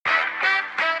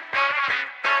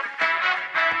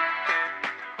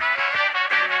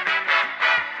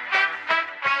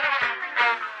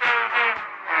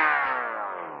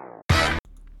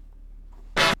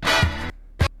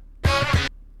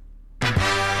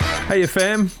Hey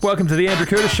fam, welcome to the Andrew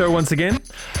Curtis Show once again.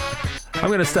 I'm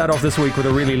going to start off this week with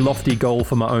a really lofty goal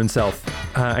for my own self.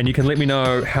 And you can let me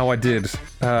know how I did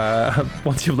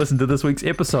once you've listened to this week's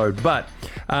episode. But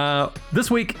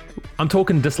this week, I'm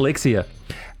talking dyslexia.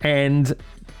 And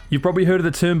you've probably heard of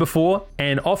the term before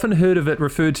and often heard of it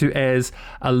referred to as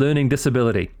a learning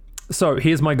disability. So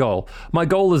here's my goal. My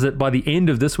goal is that by the end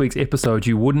of this week's episode,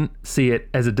 you wouldn't see it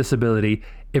as a disability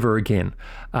ever again.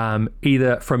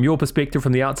 Either from your perspective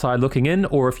from the outside looking in,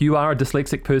 or if you are a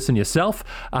dyslexic person yourself,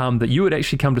 that you would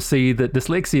actually come to see that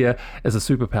dyslexia is a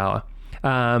superpower.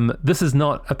 This is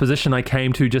not a position I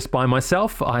came to just by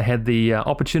myself. I had the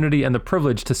opportunity and the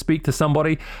privilege to speak to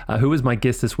somebody who was my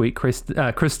guest this week,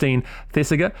 Christine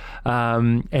Thesiger,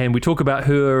 and we talk about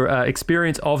her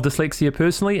experience of dyslexia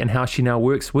personally and how she now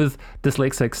works with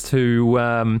dyslexics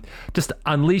to just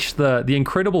unleash the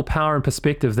incredible power and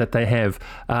perspective that they have.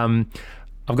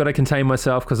 I've got to contain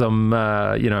myself because I'm,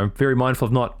 very mindful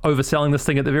of not overselling this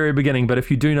thing at the very beginning. But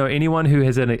if you do know anyone who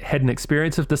has had an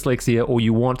experience of dyslexia, or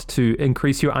you want to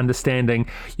increase your understanding,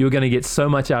 you're going to get so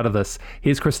much out of this.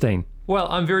 Here's Christine. Well,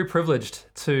 I'm very privileged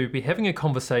to be having a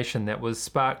conversation that was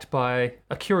sparked by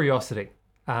a curiosity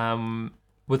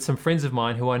with some friends of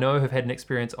mine who I know have had an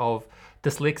experience of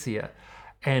dyslexia.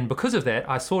 And because of that,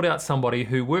 I sought out somebody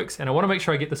who works, and I want to make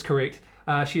sure I get this correct.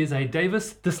 She is a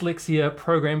Davis Dyslexia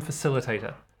Program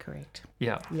Facilitator. Correct.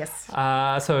 Yeah. Yes.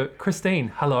 So,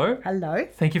 Christine, hello. Hello.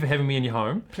 Thank you for having me in your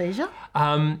home. Pleasure.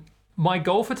 My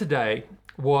goal for today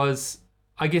was,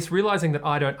 I guess, realizing that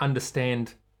I don't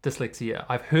understand dyslexia.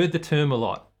 I've heard the term a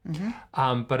lot.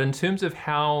 Mm-hmm. But in terms of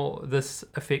how this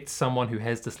affects someone who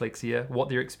has dyslexia, what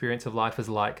their experience of life is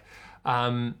like,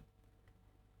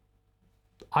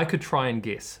 I could try and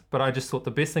guess, but I just thought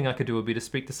the best thing I could do would be to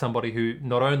speak to somebody who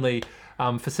not only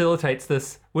facilitates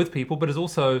this with people, but is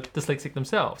also dyslexic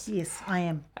themselves. Yes, I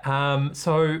am.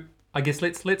 So I guess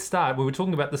let's start. We were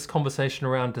talking about this conversation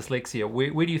around dyslexia.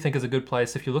 Where do you think is a good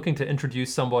place if you're looking to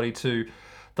introduce somebody to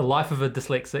the life of a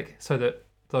dyslexic so that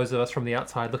those of us from the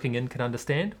outside looking in can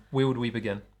understand? Where would we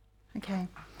begin? Okay.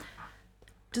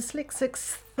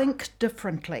 Dyslexics think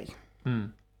differently.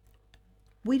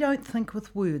 We don't think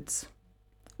with words.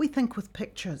 We think with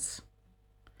pictures.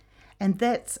 And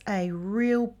that's a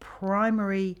real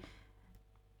primary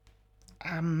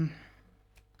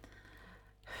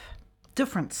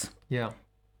difference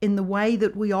in the way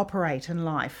that we operate in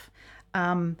life.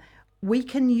 We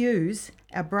can use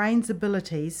our brain's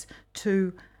abilities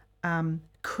to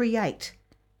create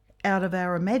out of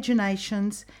our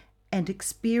imaginations and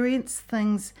experience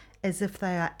things as if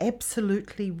they are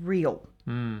absolutely real.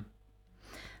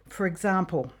 For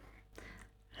example,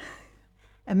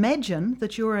 imagine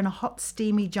that you're in a hot,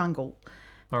 steamy jungle,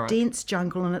 dense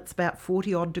jungle, and it's about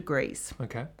 40 odd degrees.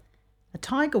 Okay. A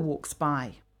tiger walks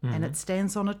by and it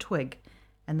stands on a twig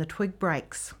and the twig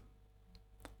breaks.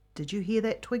 Did you hear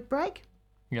that twig break?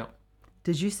 Yeah.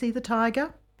 Did you see the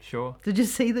tiger? Sure. Did you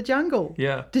see the jungle?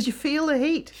 Yeah. Did you feel the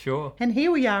heat? Sure. And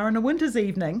here we are on a winter's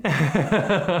evening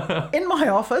in my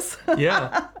office.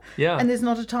 Yeah. Yeah. And there's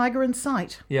not a tiger in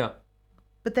sight. Yeah.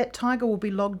 But that tiger will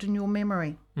be logged in your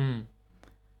memory.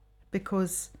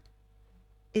 Because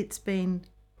it's been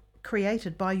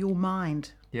created by your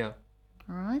mind. Yeah.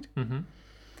 All right?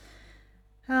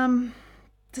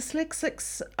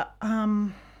 Dyslexics,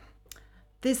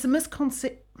 there's a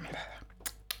misconception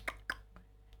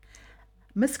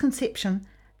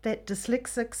that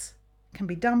dyslexics can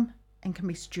be dumb and can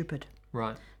be stupid.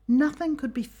 Right. Nothing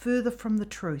could be further from the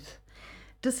truth.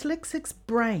 Dyslexics'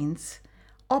 brains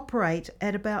operate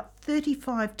at about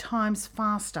 35 times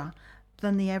faster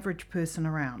than the average person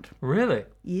around. Really?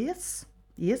 Yes.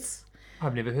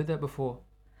 I've never heard that before.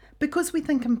 Because we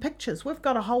think in pictures. We've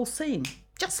got a whole scene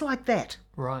just like that.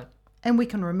 Right. And we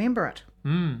can remember it.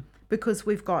 Because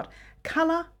we've got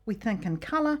colour, we think in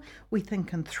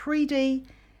 3D,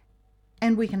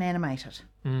 and we can animate it.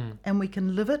 And we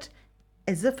can live it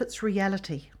as if it's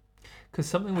reality. Because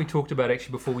something we talked about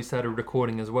actually before we started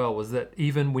recording as well was that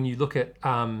even when you look at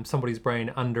somebody's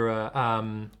brain under a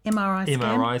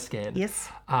MRI scan, yes,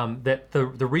 that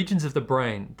the regions of the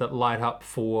brain that light up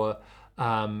for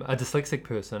a dyslexic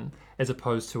person as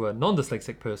opposed to a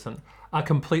non-dyslexic person are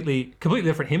completely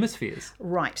different hemispheres.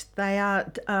 Right. They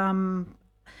are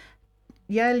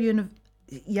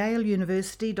Yale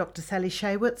University, Dr. Sally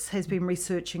Shaywitz has been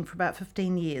researching for about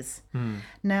 15 years.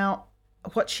 Now,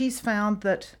 what she's found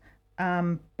that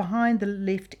behind the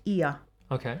left ear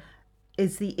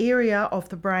is the area of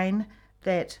the brain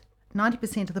that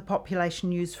 90% of the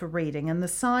population use for reading, and the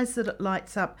size that it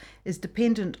lights up is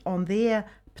dependent on their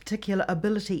particular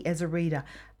ability as a reader.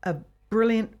 A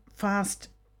brilliant, fast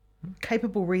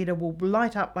capable reader will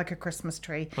light up like a Christmas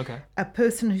tree. Okay. A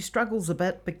person who struggles a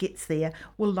bit but gets there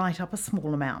will light up a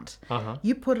small amount. Uh-huh.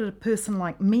 You put a person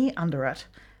like me under it,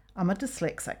 I'm a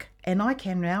dyslexic, and I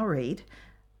can now read,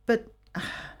 but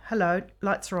hello,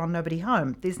 lights are on, nobody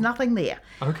home. There's nothing there.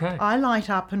 Okay. I light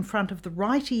up in front of the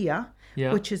right ear,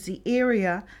 which is the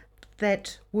area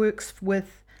that works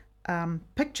with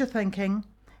picture thinking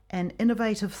and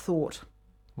innovative thought.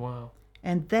 Wow.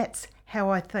 And that's how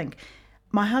I think.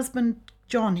 My husband,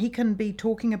 John, he can be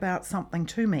talking about something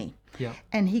to me. Yeah.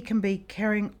 And he can be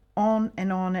carrying on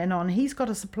and on and on. He's got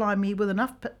to supply me with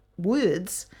enough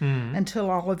words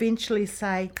until I'll eventually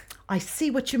say, I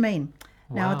see what you mean.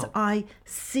 Now it's I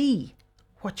see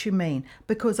what you mean,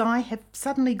 because I have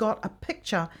suddenly got a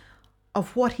picture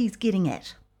of what he's getting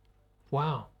at.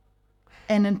 Wow.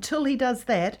 And until he does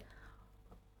that,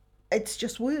 it's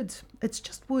just words. It's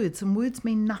just words, and words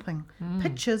mean nothing.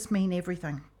 Pictures mean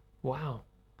everything. Wow.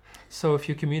 So if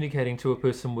you're communicating to a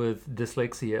person with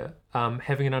dyslexia,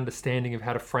 having an understanding of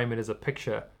how to frame it as a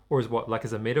picture, or as what, like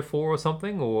as a metaphor or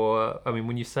something? Or, I mean,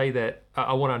 when you say that,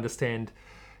 I want to understand...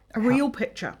 A real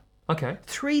picture. Okay.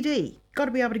 3D. Got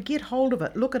to be able to get hold of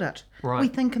it, look at it. Right. We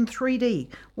think in 3D.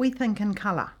 We think in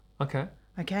colour. Okay.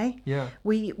 Okay? Yeah.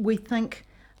 We think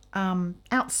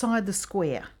outside the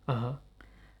square. Uh-huh.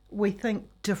 We think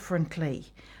differently.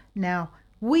 Now,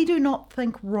 we do not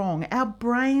think wrong. Our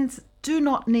brains do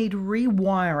not need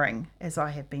rewiring, as I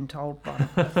have been told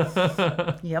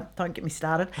by... Yep, don't get me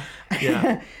started.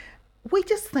 Yeah. We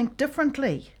just think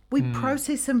differently. We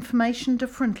process information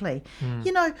differently.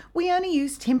 You know, we only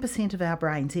use 10% of our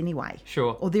brains anyway.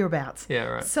 Sure. Or thereabouts. Yeah,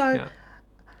 right. So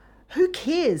who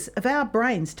cares if our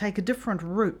brains take a different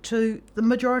route to the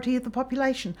majority of the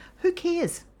population? Who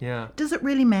cares? Yeah. Does it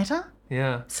really matter?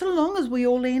 Yeah. So long as we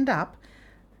all end up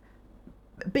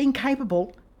being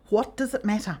capable, what does it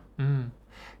matter? I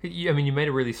mean, you made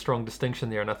a really strong distinction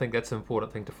there, and I think that's an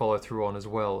important thing to follow through on as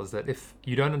well, is that if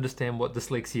you don't understand what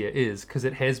dyslexia is, because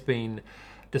it has been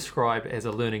described as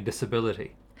a learning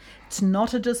disability. It's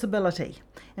not a disability.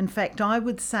 In fact, I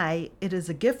would say it is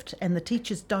a gift, and the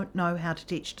teachers don't know how to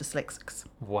teach dyslexics.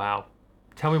 Wow.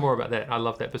 Tell me more about that. I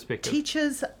love that perspective.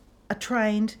 Teachers are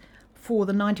trained for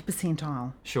the 90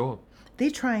 percentile. Sure. They're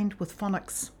trained with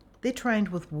phonics. They're trained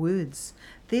with words.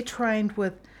 They're trained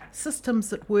with systems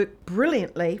that work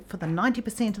brilliantly for the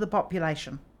 90% of the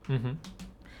population. Mm-hmm.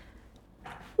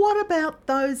 What about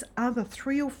those other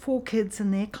 3 or 4 kids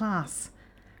in their class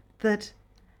that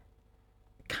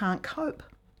can't cope?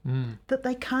 That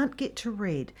they can't get to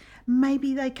read?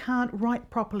 Maybe they can't write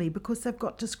properly because they've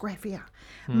got dysgraphia.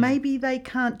 Maybe they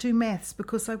can't do maths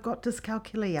because they've got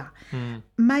dyscalculia.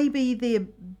 Maybe their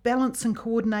balance and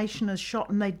coordination is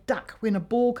shot and they duck when a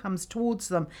ball comes towards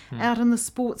them out in the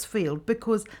sports field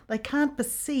because they can't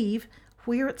perceive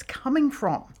where it's coming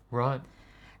from. Right.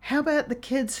 How about the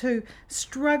kids who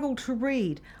struggle to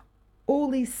read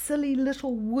all these silly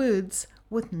little words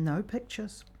with no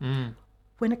pictures?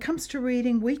 When it comes to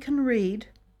reading, we can read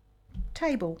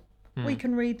table, we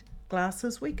can read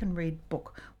glasses, we can read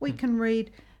book, we can read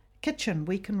kitchen,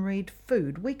 we can read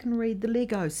food, we can read the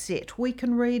Lego set, we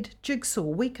can read jigsaw,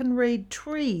 we can read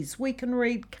trees, we can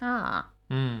read car.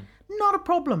 Not a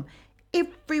problem.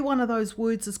 Every one of those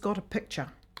words has got a picture.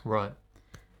 Right.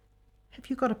 Have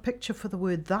you got a picture for the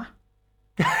word the?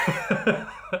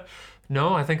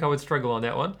 No, I think I would struggle on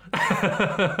that one.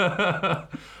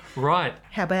 Right.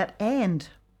 How about and?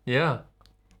 Yeah.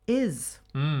 Is.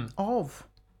 Of.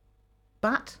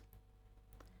 But.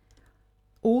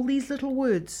 All these little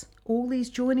words, all these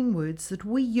joining words that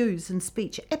we use in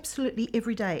speech absolutely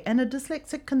every day, and a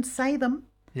dyslexic can say them,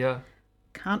 Yeah.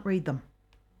 can't read them.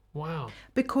 Wow.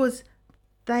 Because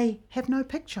they have no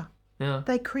picture. Yeah.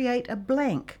 They create a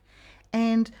blank.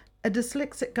 And a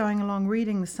dyslexic going along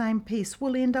reading the same piece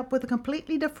will end up with a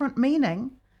completely different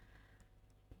meaning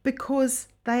because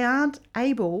they aren't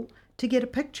able to get a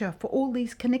picture for all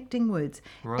these connecting words.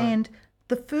 Right. And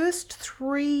the first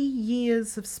 3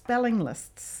 years of spelling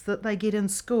lists that they get in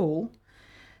school,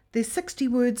 there's 60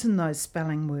 words in those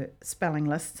spelling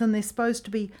lists, and they're supposed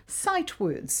to be sight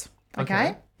words.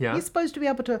 Okay? Yeah. You're supposed to be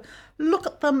able to look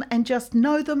at them and just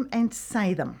know them and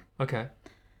say them. Okay.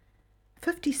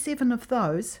 57 of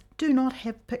those do not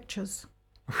have pictures.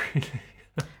 Really?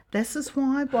 This is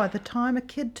why by the time a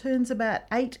kid turns about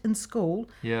 8 in school,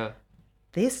 Yeah.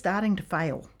 they're starting to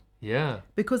fail Yeah.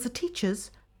 because the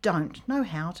teachers don't know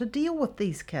how to deal with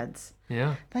these kids.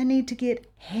 Yeah. They need to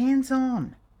get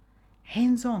hands-on.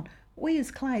 Hands-on.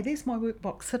 Where's clay? There's my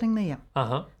workbox sitting there.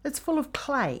 Uh-huh. It's full of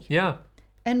clay. Yeah.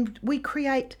 And we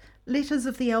create letters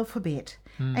of the alphabet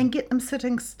and get them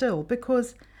sitting still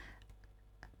because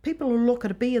people will look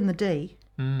at a B and the D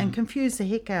and confuse the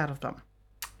heck out of them.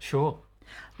 Sure.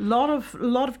 Lot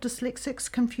of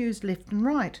dyslexics confuse left and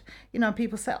right. You know,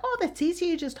 people say, "Oh, that's easy.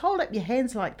 You just hold up your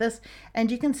hands like this,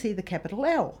 and you can see the capital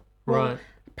L." Well, Right.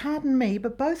 pardon me,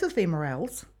 but both of them are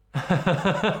L's.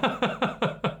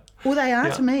 Well, they are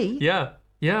to me. Yeah.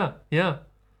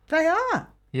 They are.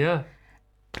 Yeah.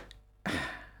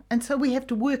 And so we have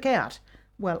to work out.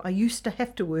 Well, I used to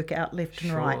have to work out left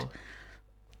and right.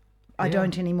 I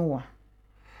don't anymore.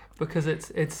 Because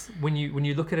it's when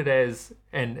you look at it as,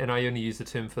 and I only use the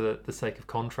term for the sake of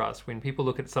contrast, when people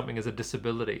look at something as a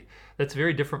disability, that's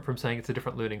very different from saying it's a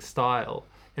different learning style.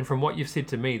 And from what you've said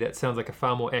to me, that sounds like a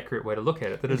far more accurate way to look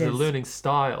at it. That it's a learning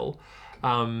style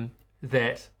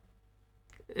that,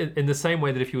 in the same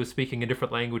way that if you were speaking a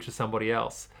different language to somebody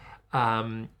else,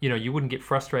 you wouldn't get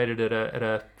frustrated at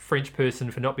a French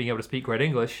person for not being able to speak great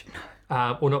English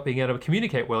or not being able to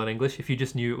communicate well in English if you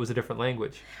just knew it was a different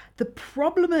language. The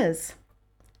problem is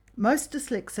most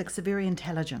dyslexics are very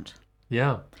intelligent.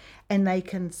 Yeah. And they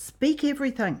can speak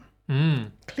everything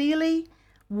clearly,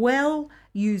 well,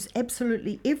 use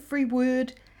absolutely every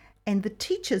word, and the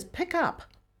teachers pick up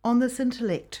on this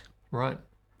intellect. Right.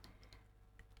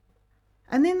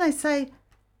 And then they say,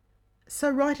 "So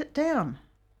write it down."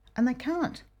 And they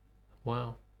can't.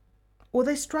 Wow. Or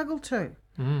they struggle to.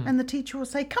 And the teacher will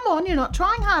say, "Come on, you're not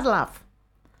trying hard enough."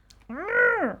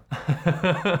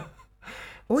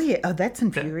 That's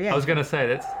infuriating. I was going to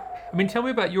say, tell me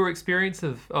about your experience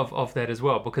of that as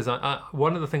well, because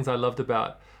one of the things I loved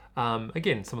about,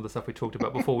 again, some of the stuff we talked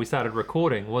about before we started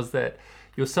recording, was that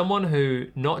you're someone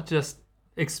who not just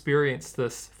experienced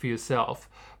this for yourself,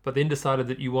 but then decided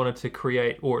that you wanted to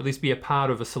create, or at least be a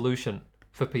part of a solution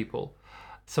for people.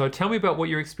 So tell me about what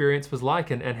your experience was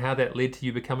like and how that led to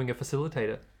you becoming a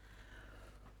facilitator.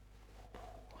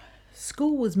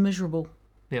 School was miserable.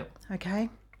 Yeah. Okay.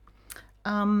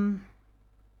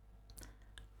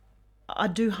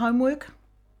 I'd do homework,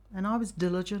 and I was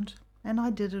diligent, and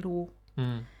I did it all.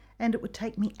 And it would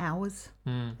take me hours.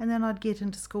 And then I'd get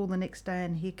into school the next day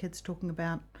and hear kids talking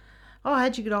about, "Oh,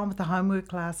 how'd you get on with the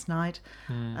homework last night?"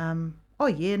 "Oh,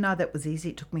 yeah, no, that was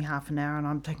easy. It took me half an hour." And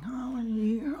I'm thinking, "Oh,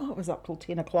 yeah, I was up till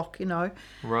 10 o'clock,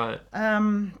 Right.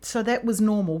 So that was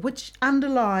normal, which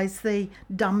underlies the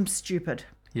dumb stupid.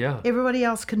 Yeah. Everybody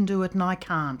else can do it and I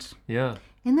can't. Yeah.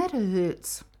 And that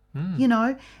hurts,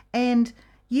 And,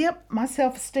 yep, my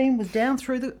self-esteem was down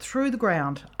through the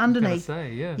ground, underneath. I was gonna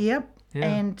say, yeah. Yep. Yeah.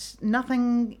 And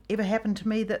nothing ever happened to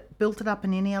me that built it up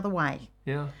in any other way.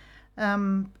 Yeah.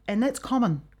 And that's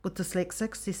common with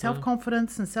dyslexics. Their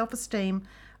self-confidence and self-esteem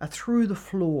are through the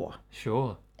floor.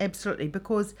 Sure. Absolutely,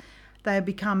 because they have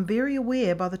become very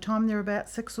aware by the time they're about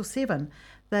 6 or 7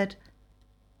 that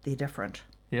they're different.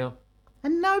 Yeah.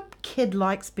 And no kid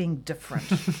likes being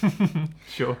different.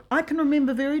 Sure. I can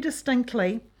remember very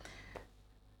distinctly,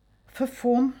 5th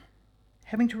form,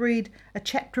 having to read a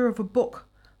chapter of a book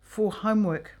for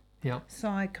homework. Yeah. So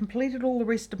I completed all the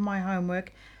rest of my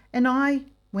homework and I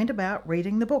went about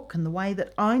reading the book in the way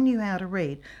that I knew how to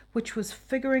read, which was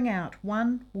figuring out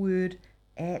one word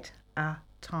at a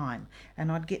time.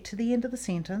 And I'd get to the end of the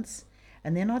sentence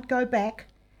and then I'd go back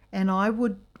and I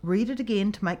would read it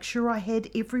again to make sure I had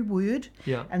every word.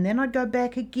 Yeah. And then I'd go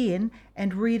back again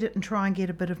and read it and try and get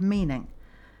a bit of meaning.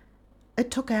 It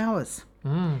took hours.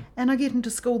 And I get into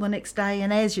school the next day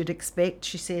and as you'd expect,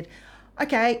 she said,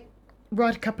 "Okay,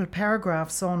 write a couple of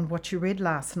paragraphs on what you read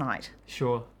last night."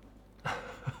 Sure.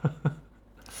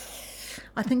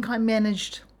 I think I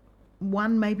managed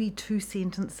 1, maybe 2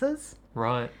 sentences.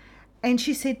 Right. And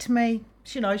she said to me,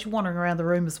 she's wandering around the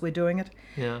room as we're doing it,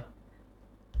 Yeah.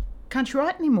 "Can't you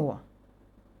write anymore?"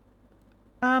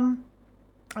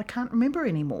 I can't remember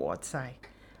anymore, I'd say.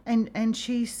 And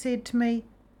she said to me,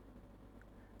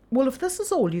 "Well, if this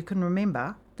is all you can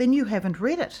remember, then you haven't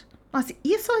read it." I said,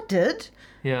 "Yes, I did."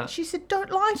 Yeah. She said,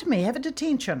 "Don't lie to me, have a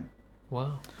detention."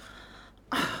 Wow.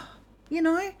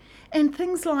 And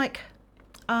things like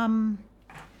going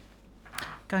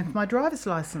for my driver's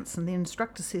license and the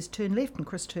instructor says turn left and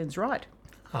Chris turns right.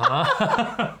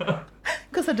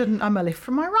 Because I didn't know my left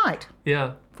from my right.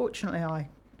 Yeah. Fortunately, I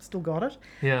still got it.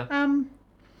 Yeah.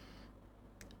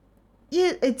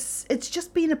 It's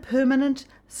just been a permanent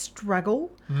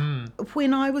struggle.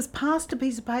 When I was passed a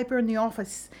piece of paper in the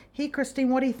office, "Here, Christine,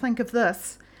 what do you think of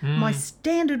this?" My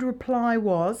standard reply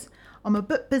was, "I'm a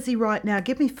bit busy right now.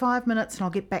 Give me 5 minutes and I'll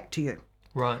get back to you."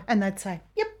 Right. And they'd say,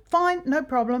 "Yep, fine, no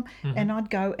problem." And I'd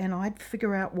go and I'd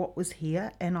figure out what was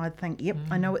here and I'd think, "Yep,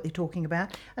 I know what they're talking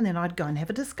about." And then I'd go and have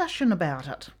a discussion about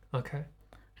it. Okay.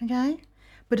 Okay?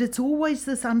 But it's always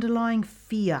this underlying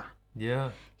fear.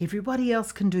 Yeah. Everybody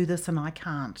else can do this and I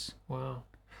can't. Wow.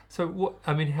 So what?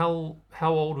 I mean, how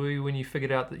old were you when you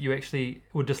figured out that you actually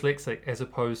were dyslexic, as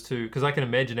opposed to? Because I can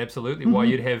imagine absolutely why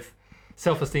you'd have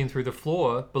self-esteem through the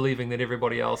floor, believing that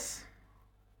everybody else.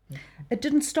 It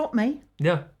didn't stop me.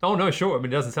 Yeah. Oh no, sure. I mean,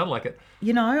 it doesn't sound like it.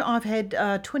 You know, I've had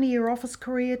a 20-year office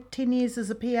career, 10 years as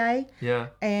a PA. Yeah.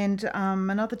 And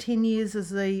another 10 years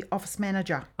as the office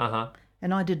manager.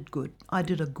 And I did good. I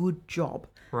did a good job.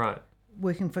 Right.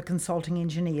 Working for consulting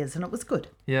engineers, and it was good.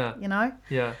 Yeah. You know?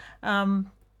 Yeah.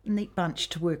 Neat bunch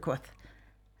to work with.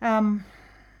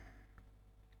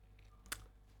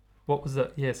 What was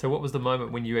the so what was the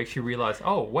moment when you actually realized,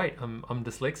 oh wait, I'm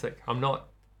dyslexic. I'm not,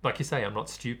 like you say, I'm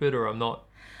not stupid, or I'm not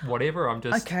whatever, I'm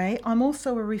just... Okay, I'm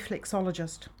also a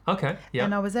reflexologist. Okay, yeah.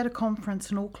 And I was at a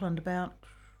conference in Auckland about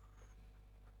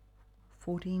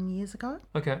 14 years ago.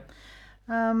 Okay.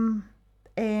 And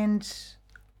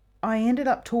I ended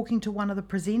up talking to one of the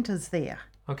presenters there.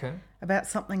 Okay. About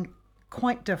something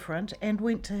quite different, and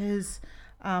went to his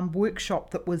workshop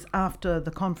that was after the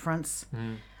conference.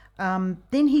 Then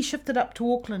he shifted up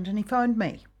to Auckland and he phoned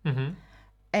me.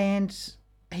 And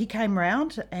he came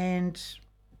round and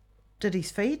did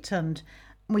his feet, and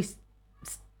we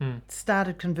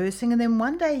started conversing. And then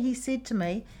one day he said to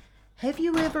me, have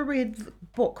you ever read a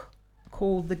book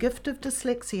called The Gift of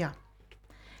Dyslexia?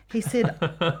 He said,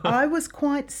 I was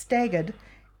quite staggered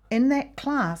in that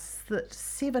class that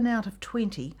 7 out of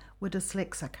 20 were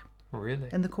dyslexic. Really?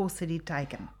 In the course that he'd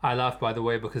taken. I laugh, by the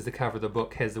way, because the cover of the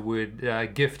book has the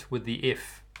word gift with the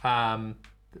F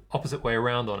opposite way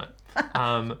around on it,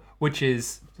 which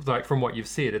is, like, from what you've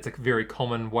said, it's a very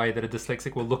common way that a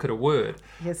dyslexic will look at a word.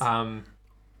 Yes.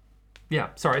 Yeah,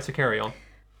 sorry, so carry on.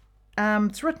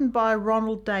 It's written by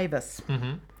Ronald Davis.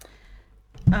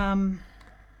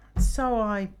 So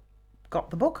I got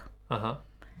the book,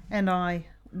 and I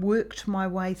worked my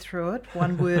way through it,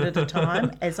 one word at a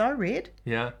time, as I read.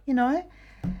 Yeah. You know,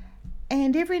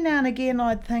 and every now and again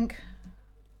I'd think,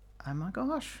 oh my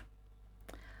gosh,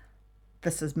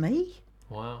 this is me.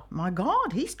 Wow. My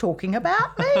God, he's talking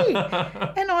about me.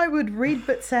 And I would read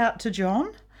bits out to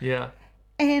John. Yeah.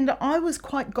 And I was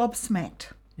quite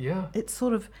gobsmacked. Yeah. It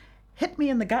sort of hit me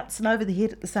in the guts and over the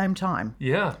head at the same time.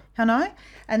 Yeah. You know?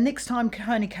 And next time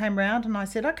Coney came round and I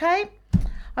said, okay,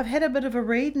 I've had a bit of a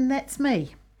read and that's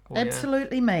me. Oh,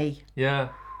 absolutely me. Yeah.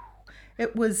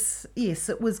 It was, yes,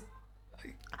 it was.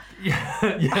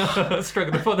 Yeah.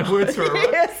 Struggling to find the words for it, right?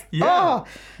 Yes. Yeah. Oh.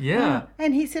 Yeah.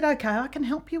 And he said, okay, I can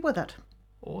help you with it.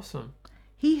 Awesome.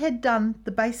 He had done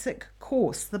the basic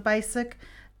course, the basic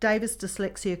Davis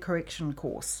Dyslexia Correction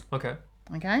course. Okay.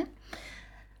 Okay.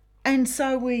 And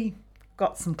so we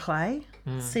got some clay,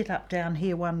 set up down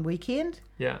here one weekend.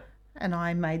 Yeah. And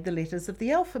I made the letters of the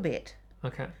alphabet.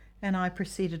 Okay. And I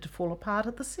proceeded to fall apart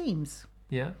at the seams.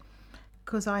 Yeah.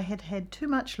 Because I had had too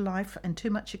much life and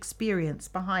too much experience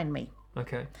behind me.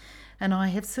 Okay. And I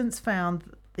have since found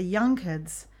that the young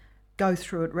kids go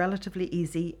through it relatively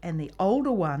easy, and the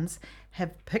older ones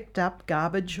have picked up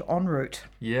garbage en route.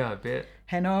 Yeah, I bet.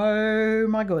 And oh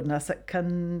my goodness, it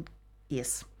can,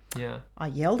 yes. Yeah. I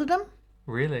yelled at him.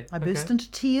 Really? I burst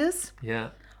into tears. Yeah.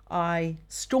 I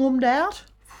stormed out.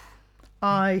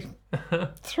 I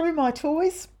threw my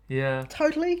toys. Yeah.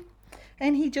 Totally.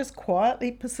 And he just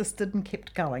quietly persisted and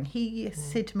kept going. He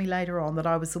said to me later on that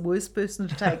I was the worst person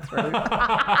to take through.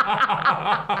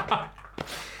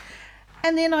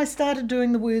 And then I started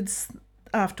doing the words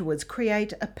afterwards,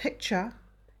 create a picture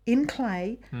in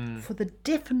clay for the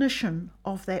definition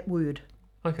of that word.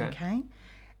 Okay. Okay.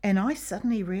 And I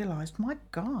suddenly realised, my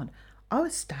God, I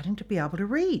was starting to be able to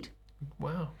read.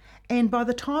 Wow. And by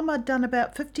the time I'd done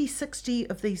about 50, 60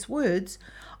 of these words,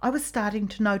 I was starting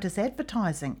to notice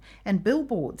advertising and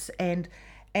billboards and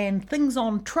things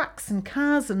on trucks and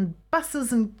cars and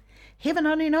buses and heaven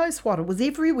only knows what. It was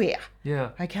everywhere.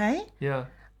 Yeah. Okay? Yeah.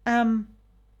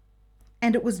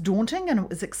 And it was daunting and it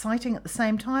was exciting at the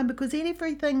same time because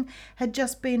everything had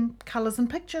just been colours and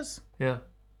pictures. Yeah.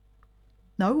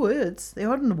 No words. There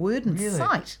wasn't a word in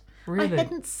sight. Really? I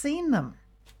hadn't seen them.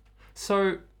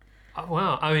 So,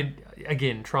 wow. I mean,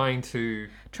 again, trying to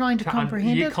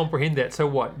comprehend it. comprehend that. So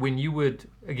what? When you would,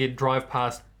 again, drive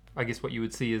past, I guess what you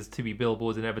would see is TV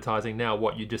billboards and advertising now,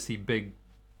 what, you just see big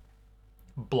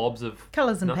blobs of...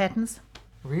 Colours and patterns.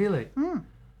 Really?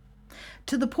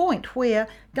 To the point where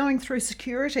going through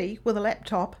security with a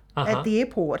laptop at the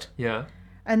airport,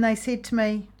 and they said to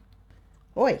me,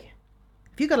 "Oi,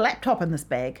 have you got a laptop in this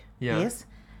bag?" Yeah. Yes.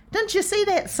 Didn't you see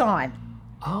that sign?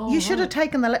 Oh, you should have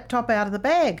taken the laptop out of the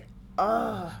bag.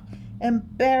 Oh,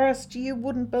 embarrassed. You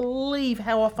wouldn't believe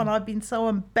how often I've been so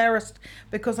embarrassed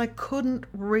because I couldn't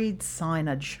read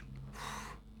signage.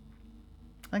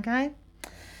 Okay?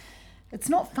 It's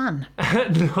not fun.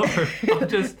 No,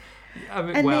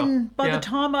 And then by the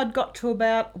time I'd got to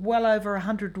about well over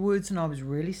 100 words and I was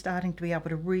really starting to be able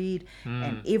to read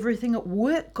and everything at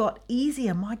work got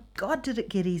easier. My God, did it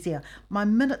get easier. My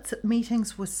minutes at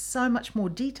meetings were so much more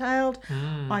detailed.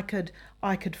 I could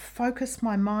focus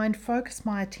my mind, focus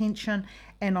my attention,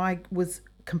 and I was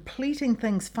completing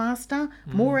things faster,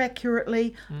 more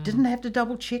accurately, didn't have to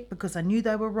double check because I knew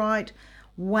they were right.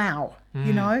 Wow,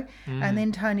 you know? And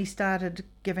then Tony started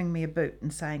giving me a boot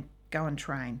and saying, go and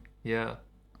train. Yeah.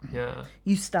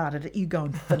 You started it, you go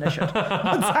and finish it.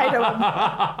 I'd say to him.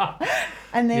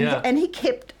 And then and he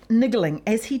kept niggling,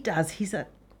 as he does. He's a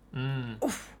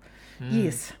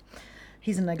yes,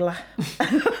 he's a niggler.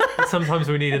 Sometimes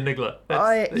we need a niggler.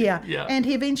 Yeah. And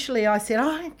eventually I said,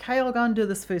 okay, I'll go and do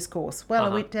this first course. Well, I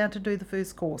went down to do the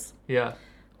first course. Yeah.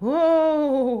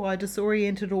 Whoa, I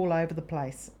disoriented all over the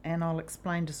place, and I'll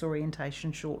explain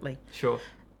disorientation shortly. Sure.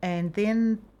 And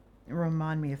then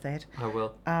remind me of that. I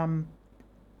will.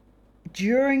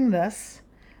 During this,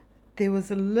 there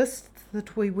was a list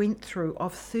that we went through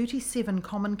of 37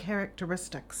 common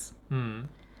characteristics. And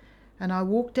I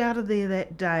walked out of there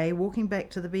that day, walking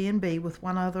back to the B&B with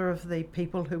one other of the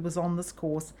people who was on this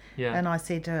course. Yeah. And I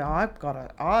said to her, I've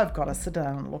got to sit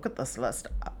down and look at this list.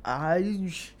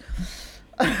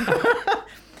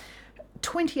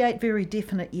 28 very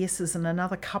definite yeses and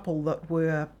another couple that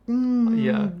were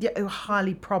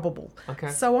highly probable. Okay.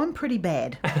 So I'm pretty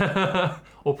bad.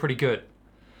 Or pretty good.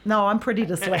 No, I'm pretty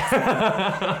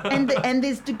dyslexic. and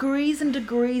there's degrees and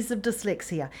degrees of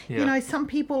dyslexia. Yeah. You know, some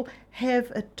people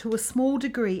have it to a small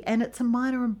degree and it's a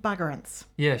minor embuggerance.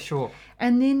 Yeah, sure.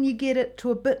 And then you get it to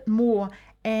a bit more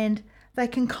and they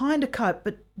can kind of cope,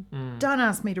 but don't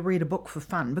ask me to read a book for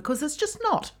fun because it's just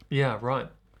not. Yeah, right.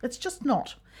 It's just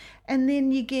not. And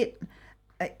then you get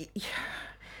out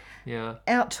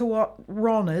to what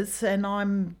Ron is, and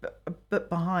I'm a bit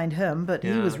behind him, but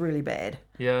he was really bad.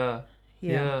 Yeah.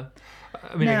 I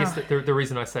mean, I guess the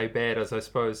reason I say bad is, I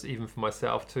suppose, even for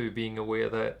myself too, being aware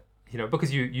that, you know,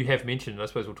 because you have mentioned, and I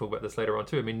suppose we'll talk about this later on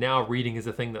too, I mean, now reading is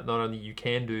a thing that not only you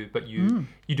can do, but you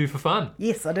do for fun.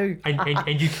 Yes, I do.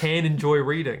 And you can enjoy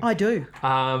reading. I do.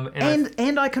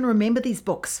 And I can remember these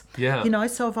books. Yeah. You know,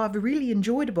 so if I've really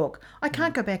enjoyed a book, I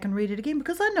can't go back and read it again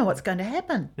because I know what's going to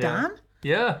happen. Darn.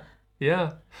 Yeah.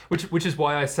 Which is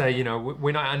why I say, you know,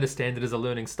 when I understand it as a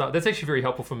learning style, that's actually very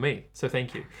helpful for me. So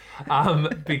thank you.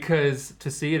 Because to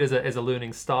see it as a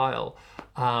learning style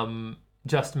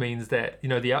just means that, you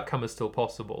know, the outcome is still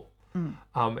possible.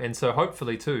 And so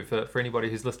hopefully too, for anybody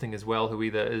who's listening as well, who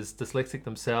either is dyslexic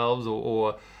themselves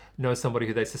or knows somebody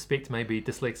who they suspect may be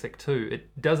dyslexic too,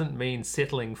 it doesn't mean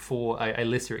settling for a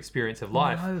lesser experience of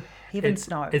life. No, heavens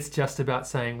no. It's just about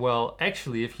saying, well,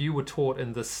 actually, if you were taught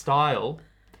in this style,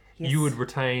 you would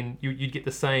retain, you'd get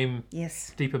the same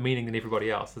deeper meaning than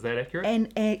everybody else. Is that accurate?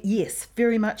 And yes,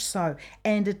 very much so.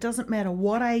 And it doesn't matter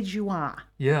what age you are.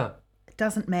 Yeah. It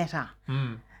doesn't matter.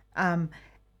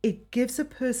 It gives a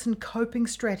person coping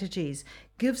strategies,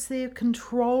 gives their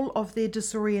control of their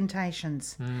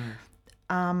disorientations.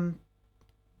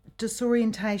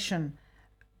 Disorientation,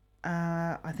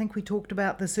 I think we talked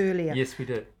about this earlier. Yes, we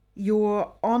did.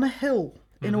 You're on a hill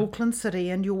in Auckland City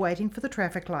and you're waiting for the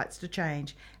traffic lights to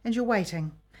change, and you're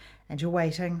waiting and you're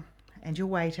waiting and you're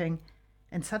waiting,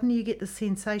 and suddenly you get the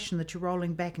sensation that you're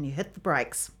rolling back and you hit the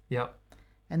brakes. Yep.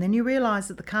 And then you realise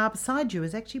that the car beside you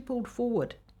is actually pulled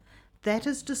forward. That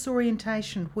is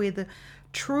disorientation, where the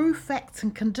true facts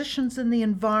and conditions in the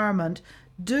environment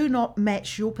do not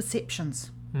match your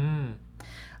perceptions.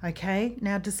 Okay,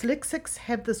 now dyslexics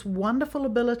have this wonderful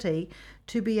ability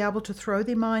to be able to throw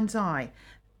their mind's eye.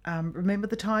 Remember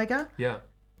the tiger? Yeah.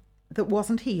 That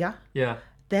wasn't here? Yeah.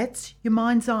 That's your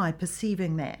mind's eye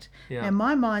perceiving that. Yeah. Now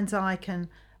my mind's eye can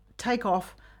take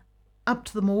off up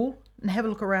to the mall and have a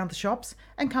look around the shops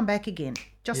and come back again,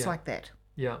 just like that.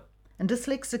 Yeah. And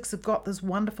dyslexics have got this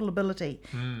wonderful ability.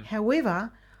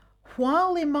 However,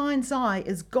 while their mind's eye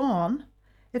is gone,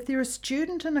 if they're a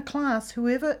student in a class,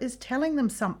 whoever is telling them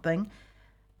something,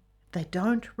 they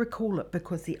don't recall it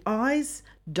because the eyes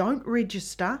don't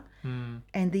register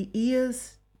and the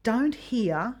ears don't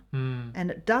hear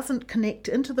and it doesn't connect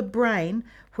into the brain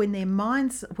when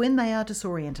they are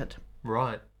disoriented.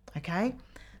 Right. Okay?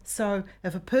 So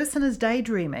if a person is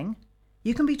daydreaming,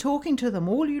 you can be talking to them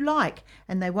all you like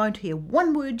and they won't hear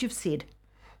one word you've said.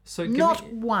 So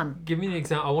one. Give me an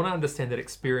example. I want to understand that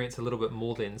experience a little bit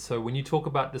more then. So when you talk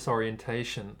about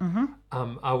disorientation,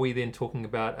 are we then talking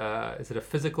about, is it a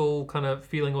physical kind of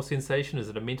feeling or sensation? Is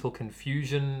it a mental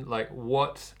confusion? Like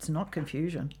what? It's not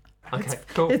confusion. Okay,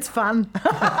 cool. It's fun.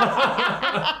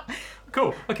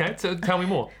 Cool. Okay, so tell me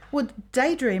more. Well,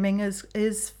 daydreaming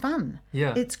is fun.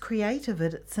 Yeah. It's creative,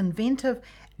 it's inventive,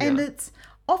 and it's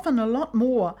often a lot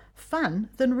more fun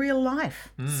than real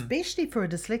life, especially for a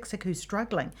dyslexic who's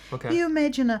struggling. Okay. You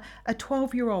imagine a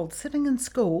 12-year-old sitting in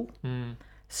school,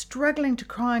 struggling to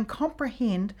try and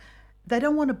comprehend. They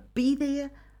don't want to be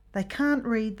there. They can't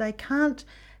read. They can't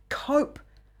cope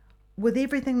with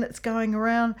everything that's going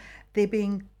around. They're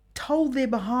being told they're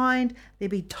behind. They're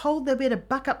being told they better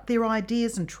buck up their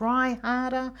ideas and try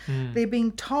harder. They're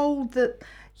being told that,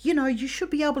 you should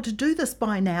be able to do this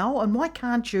by now, and why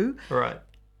can't you? Right.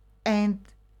 And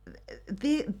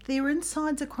their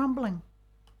insides are crumbling.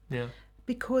 Yeah.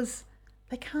 Because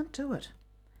they can't do it.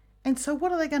 And so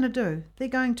what are they going to do? They're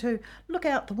going to look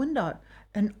out the window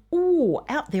and,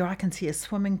 out there I can see a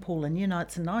swimming pool, and,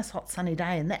 it's a nice hot sunny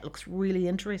day, and that looks really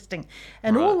interesting.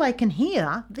 And all they can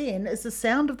hear then is the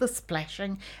sound of the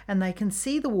splashing, and they can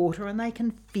see the water, and they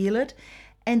can feel it.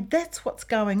 And that's what's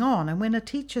going on. And when a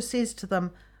teacher says to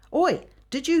them, "Oi,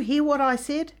 did you hear what I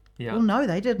said?" Yeah. Well, no,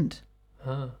 they didn't.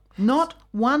 Not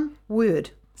one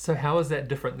word. So how is that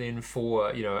different then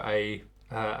for,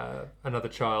 another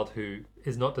child who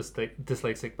is not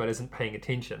dyslexic but isn't paying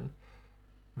attention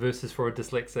versus for a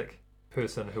dyslexic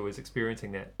person who is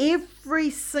experiencing that? Every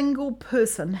single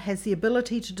person has the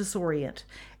ability to disorient.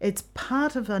 It's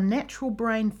part of a natural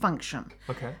brain function.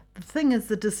 Okay. The thing is,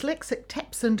 the dyslexic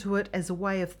taps into it as a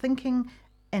way of thinking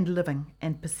and living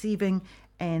and perceiving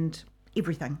and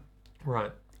everything.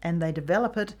 Right. And they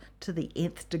develop it to the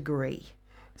nth degree.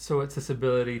 So it's this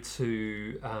ability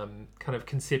to kind of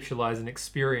conceptualize and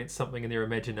experience something in their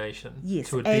imagination. Yes,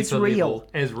 to a as deeper real. level.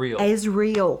 As real. As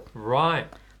real. Right.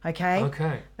 Okay?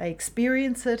 Okay. They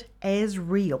experience it as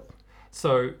real.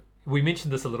 So we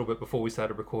mentioned this a little bit before we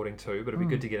started recording too, but it'd be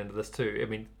good to get into this too. I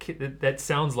mean, that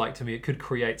sounds like to me it could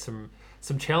create some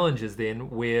challenges then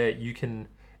where you can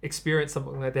experience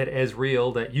something like that as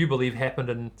real that you believe happened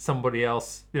in somebody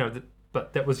else,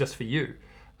 but that was just for you.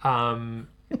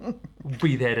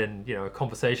 Be that in,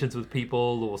 conversations with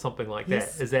people or something like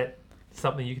Yes. that. Is that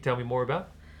something you can tell me more about?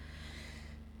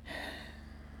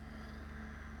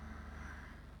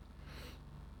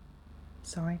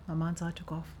 Sorry, my mind's eye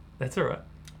took off. That's all right.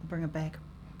 I'll bring it back.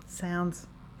 Sounds.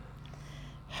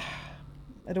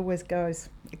 It always goes.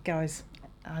 It goes.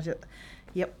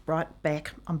 Yep, right,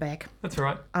 back. I'm back. That's all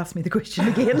right. Ask me the question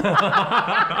again.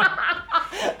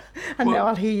 And now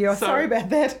I'll hear you. Sorry about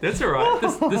that. That's all right.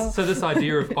 This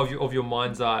idea of your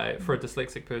mind's eye for a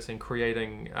dyslexic person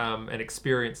creating an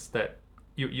experience that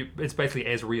it's basically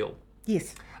as real.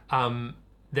 Yes.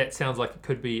 That sounds like it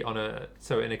could be in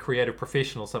a creative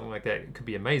profession or something like that. It could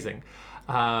be amazing.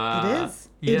 It is.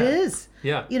 Yeah. It is.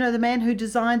 Yeah. The man who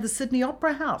designed the Sydney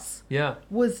Opera House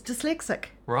was dyslexic.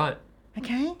 Right.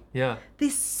 Okay? Yeah.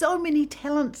 There's so many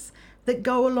talents that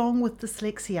go along with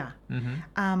dyslexia.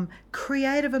 Mm-hmm.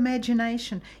 Creative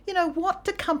imagination. What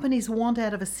do companies want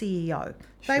out of a CEO?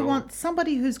 They Sure. want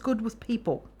somebody who's good with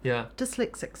people. Yeah.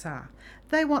 Dyslexics are.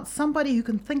 They want somebody who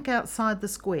can think outside the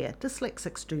square.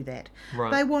 Dyslexics do that.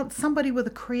 Right. They want somebody with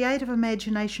a creative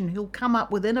imagination who'll come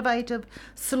up with innovative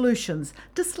solutions.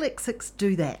 Dyslexics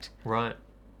do that. Right.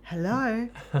 Hello?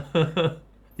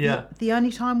 Yeah. The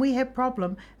only time we have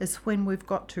problem is when we've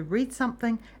got to read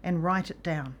something and write it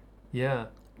down. Yeah.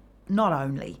 Not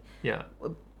only. Yeah.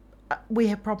 We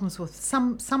have problems with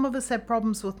some of us have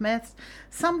problems with maths.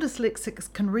 Some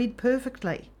dyslexics can read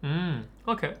perfectly.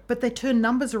 Okay. But they turn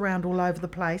numbers around all over the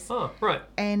place. Oh, right.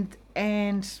 And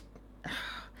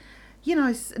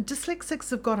dyslexics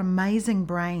have got amazing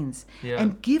brains. Yeah.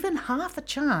 And given half a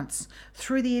chance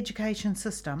through the education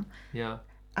system, Yeah.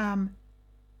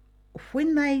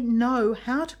 when they know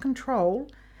how to control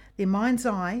their mind's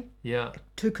eye, Yeah.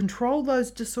 to control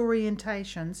those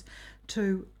disorientations,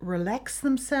 to relax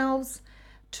themselves,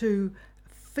 to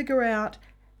figure out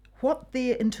what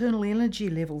their internal energy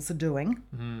levels are doing,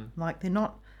 like they're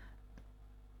not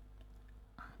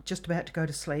just about to go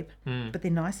to sleep, but they're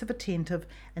nice and attentive,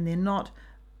 and they're not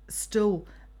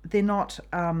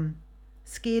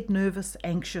scared, nervous,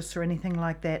 anxious, or anything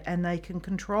like that, and they can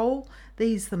control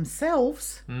these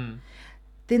themselves,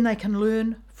 then they can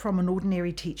learn from an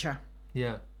ordinary teacher.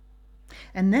 Yeah.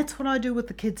 And that's what I do with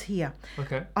the kids here.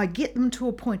 Okay. I get them to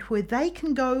a point where they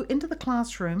can go into the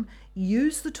classroom,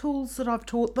 use the tools that I've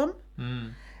taught them,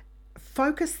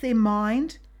 focus their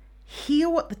mind, hear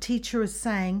what the teacher is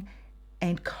saying,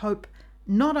 and cope,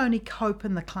 not only cope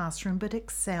in the classroom, but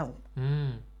excel.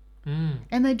 And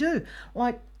they do.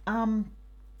 Like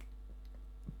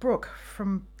Brooke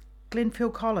from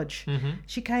Glenfield College,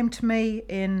 she came to me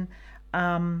in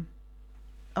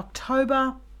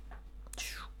October.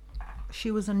 She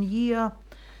was in year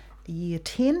year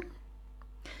 10.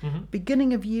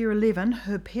 Beginning of year 11,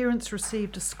 her parents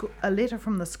received a letter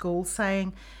from the school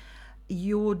saying,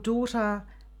 your daughter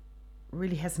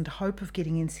really hasn't a hope of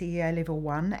getting NCEA level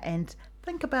 1, and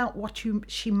think about what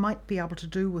she might be able to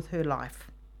do with her life.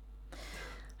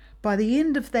 By the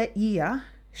end of that year,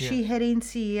 she had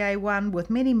NCEA 1 with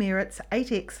many merits,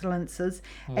 8 excellences,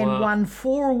 and won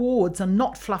 4 awards, and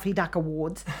not fluffy duck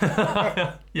awards.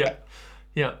 At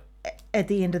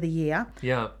the end of the year.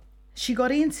 Yeah. She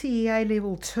got NCEA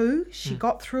level 2. She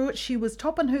got through it. She was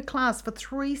top in her class for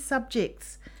 3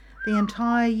 subjects the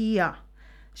entire year.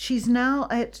 She's now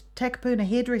at Takapuna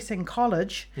Hairdressing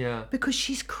College because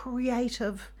she's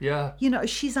creative. Yeah. You know,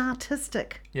 she's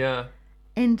artistic. Yeah.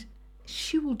 And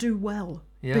she will do well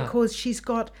because she's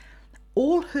got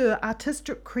all her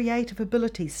artistic creative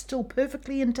abilities still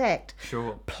perfectly intact.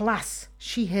 Sure. Plus,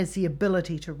 she has the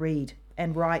ability to read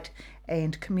and write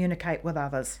and communicate with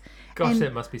others. Gosh,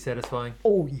 that must be satisfying.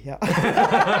 Oh yeah.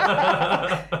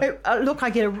 Look, I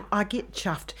get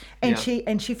chuffed, and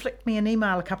she flicked me an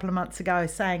email a couple of months ago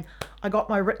saying, "I got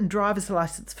my written driver's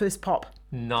license first pop."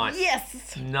 Nice.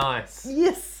 Yes. Nice.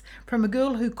 Yes, from a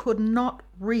girl who could not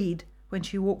read when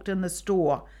she walked in the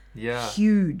store. Yeah.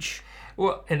 Huge.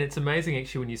 Well, and it's amazing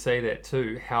actually when you say that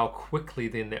too, how quickly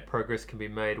then that progress can be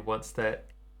made once that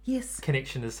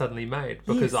connection is suddenly made.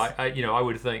 Because I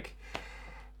would think,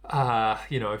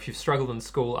 if you've struggled in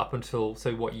school up until,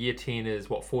 so what, year 10 is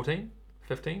what, 14?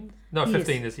 15? No,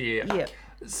 15 is year. Yeah.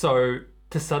 So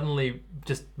to suddenly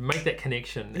just make that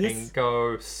connection and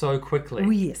go so quickly. Oh,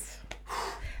 yes.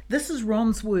 This is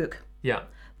Ron's work. Yeah.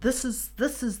 This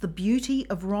is the beauty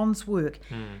of Ron's work.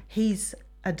 He's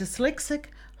a dyslexic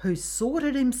who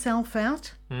sorted himself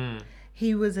out.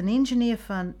 He was an engineer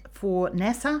for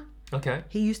NASA. Okay.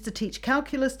 He used to teach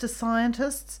calculus to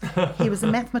scientists. He was a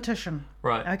mathematician.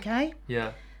 Right. Okay?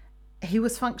 Yeah. He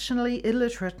was functionally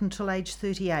illiterate until age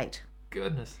 38.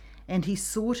 Goodness. And he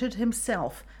sorted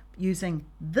himself using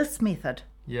this method.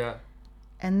 Yeah.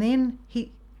 And then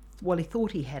he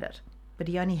thought he had it, but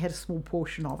he only had a small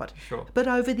portion of it. Sure. But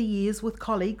over the years with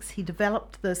colleagues, he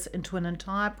developed this into an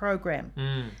entire program.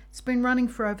 It's been running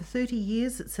for over 30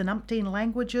 years. It's in umpteen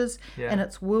languages and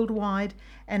it's worldwide,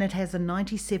 and it has a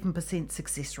 97%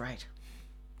 success rate.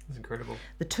 That's incredible.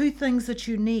 The 2 things that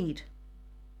you need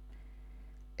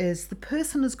is the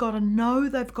person has got to know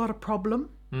they've got a problem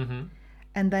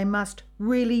and they must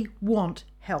really want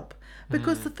help,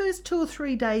 because the first 2 or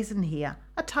 3 days in here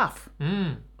are tough.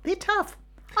 They're tough.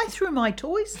 I threw my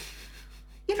toys.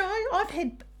 You know,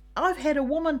 I've had a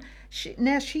woman. She's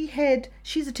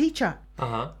a teacher.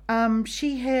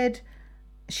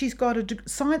 She's got a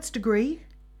science degree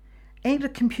and a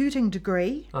computing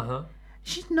degree.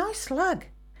 She's no slug.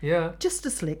 Yeah. Just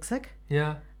dyslexic.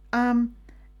 Yeah.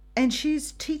 And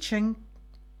she's teaching,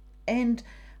 and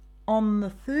on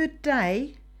the 3rd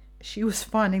day, she was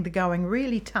finding the going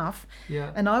really tough.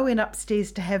 Yeah. And I went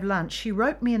upstairs to have lunch. She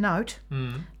wrote me a note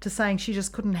to saying she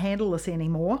just couldn't handle this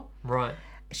anymore. Right.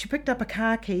 She picked up her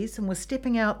car keys and was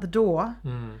stepping out the door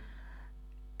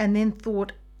and then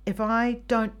thought, if I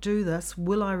don't do this,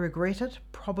 will I regret it?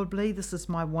 Probably. This is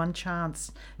my one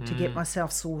chance to get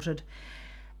myself sorted.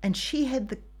 And she had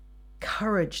the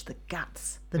courage, the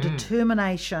guts, the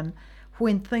determination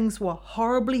when things were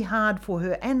horribly hard for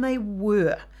her, and they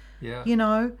were. Yeah. You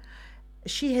know,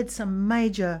 she had some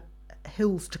major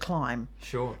hills to climb.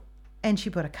 Sure. And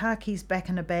she put her car keys back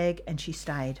in her bag and she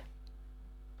stayed.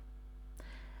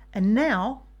 And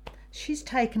now she's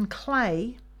taken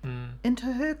clay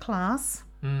into her class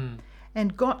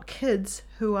and got kids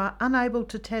who are unable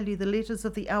to tell you the letters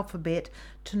of the alphabet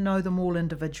to know them all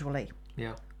individually.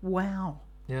 Yeah. Wow.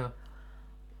 Yeah.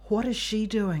 What is she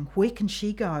doing? Where can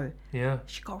she go? Yeah.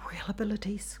 She got real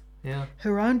abilities. Yeah.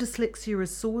 Her own dyslexia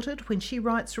is sorted. When she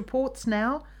writes reports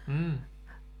now,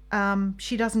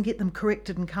 she doesn't get them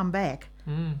corrected and come back.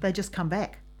 They just come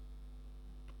back.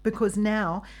 Because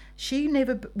now she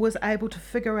never was able to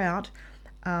figure out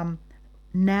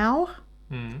now,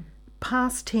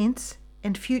 past tense,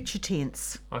 and future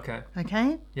tense. Okay.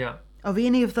 Okay? Yeah. Of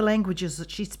any of the languages that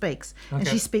she speaks. Okay. And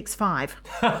she speaks 5.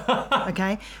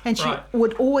 Okay? And she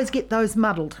would always get those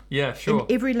muddled. Yeah, sure.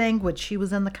 In every language, she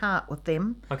was in the cart with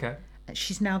them. Okay. And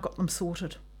she's now got them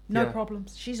sorted. No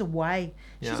problems. She's away.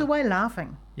 She's away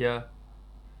laughing. Yeah.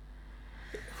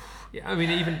 Yeah, I mean,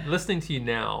 even listening to you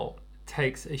now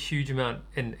takes a huge amount,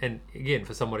 and again,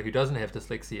 for somebody who doesn't have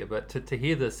dyslexia, but to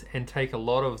hear this and take a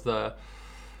lot of the,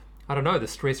 I don't know, the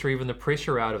stress or even the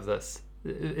pressure out of this,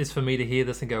 is for me to hear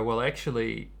this and go, well,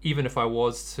 actually, even if I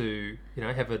was to,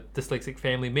 have a dyslexic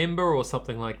family member or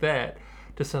something like that,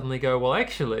 to suddenly go, well,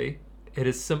 actually, it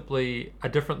is simply a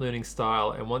different learning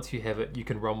style, and once you have it, you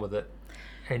can run with it,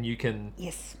 and you can...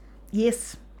 Yes,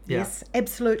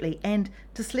 absolutely. And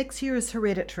dyslexia is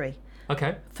hereditary.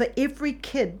 Okay. For every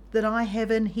kid that I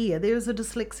have in here, there is a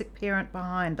dyslexic parent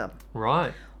behind them.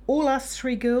 Right. All us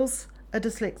 3 girls are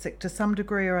dyslexic to some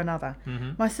degree or another.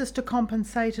 Mm-hmm. My sister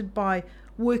compensated by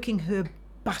working her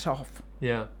butt off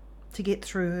to get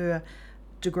through her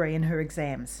degree and her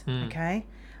exams. Okay.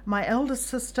 My eldest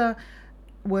sister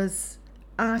was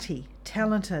arty,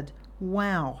 talented,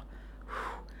 wow.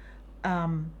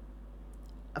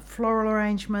 Floral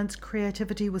arrangements,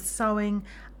 creativity with sewing,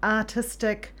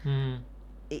 artistic.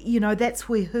 You know, that's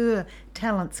where her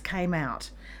talents came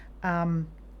out. I'm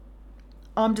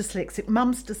dyslexic.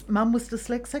 Mum was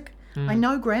dyslexic. I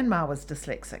know Grandma was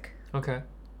dyslexic. Okay.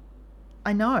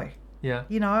 I know. Yeah.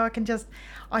 You know,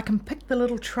 I can pick the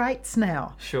little traits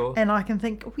now. Sure. And I can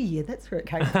think, oh yeah, that's where it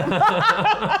came from.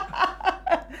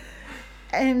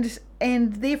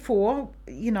 and therefore,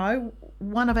 you know,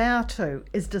 one of our 2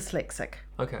 is dyslexic.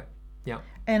 Okay. Yeah.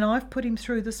 And I've put him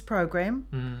through this program,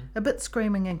 a bit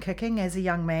screaming and kicking as a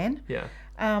young man. Yeah.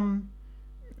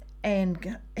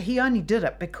 And he only did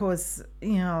it because,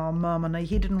 you know, Mum, and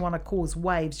he didn't want to cause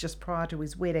waves just prior to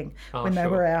his wedding when they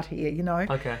were out here, you know.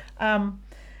 Okay.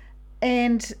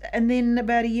 And then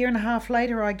about a year and a half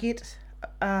later, I get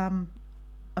a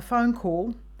phone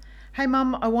call. Hey,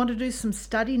 Mum, I want to do some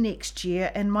study next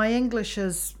year, and my English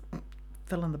is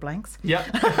fill in the blanks. Yeah.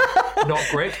 Not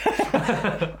great.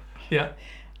 Yeah.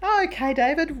 Okay,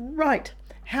 David. Right.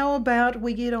 How about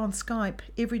we get on Skype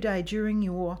every day during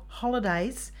your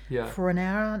holidays for an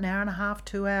hour and a half,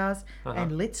 2 hours,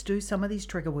 and let's do some of these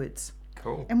trigger words.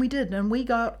 Cool. And we did, and we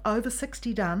got over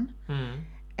 60 done.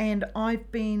 And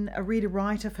I've been a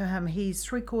reader-writer for him. He's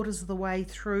 3/4 of the way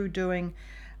through doing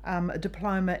a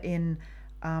diploma in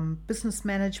business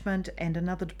management and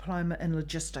another diploma in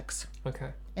logistics.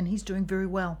 Okay. And he's doing very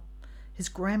well. His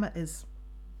grammar is...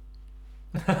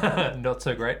 Not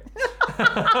so great.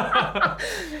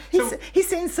 He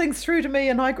sends things through to me,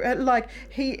 and I like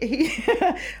he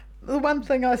the one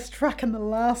thing I struck in the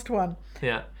last one.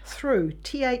 Yeah. Through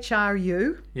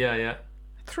THRU. Yeah.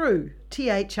 Through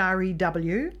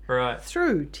THREW. Right.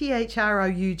 Through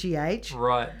THROUGH.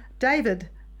 Right. David,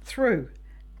 through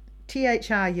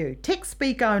THRU. Text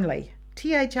speak only.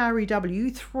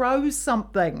 THREW. Throw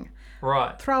something.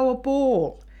 Right. Throw a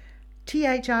ball.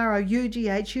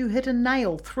 THROUGH. You hit a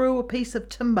nail through a piece of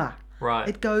timber. Right.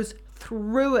 It goes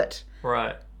through it.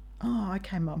 Right. Oh,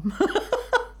 okay, Mum.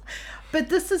 But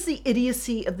this is the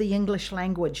idiocy of the English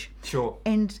language. Sure.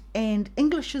 And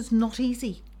English is not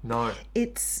easy. No.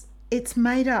 It's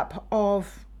made up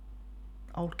of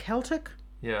old Celtic,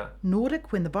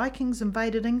 Nordic, when the Vikings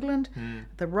invaded England.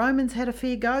 The Romans had a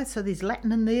fair go, so there's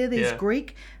Latin in there, there's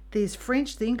Greek, there's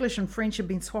French. The English and French have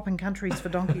been swapping countries for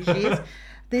donkey's years.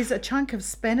 There's a chunk of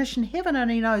Spanish, and heaven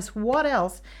only knows what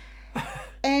else.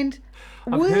 And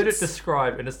I've heard it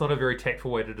described, and it's not a very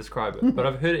tactful way to describe it, but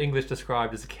I've heard English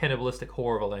described as a cannibalistic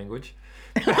whore of a language.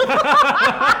 That's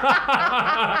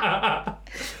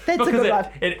because a good one.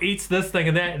 It eats this thing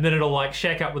and that, and then it'll like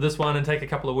shack up with this one and take a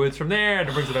couple of words from there, and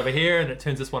it brings it over here, and it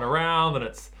turns this one around, and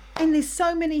it's... And there's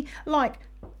so many, like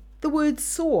the word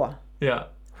saw. Yeah.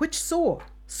 Which saw?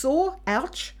 Saw,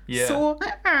 ouch. Yeah. Saw,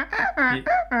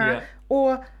 Yeah.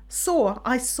 Or saw,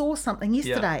 I saw something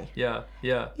yesterday. Yeah.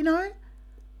 You know?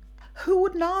 Who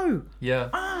would know?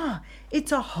 Yeah.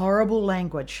 It's a horrible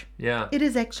language. Yeah. It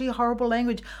is actually a horrible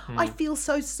language. I feel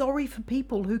so sorry for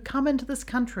people who come into this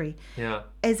country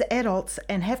as adults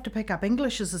and have to pick up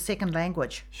English as a second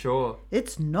language. Sure.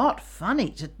 It's not funny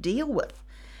to deal with.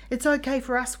 It's okay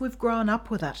for us. We've grown up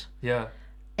with it. Yeah.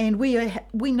 And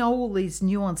we know all these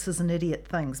nuances and idiot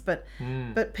things, but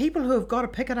people who have got to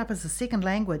pick it up as a second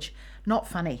language, not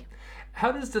funny.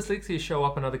 How does dyslexia show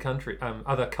up in other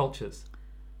other cultures?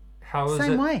 How is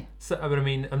Same it? way. So, I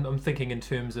mean, I'm thinking in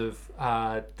terms of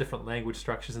different language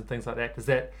structures and things like that. Does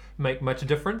that make much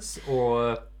difference,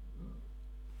 or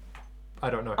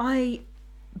I don't know? I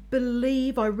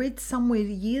believe I read somewhere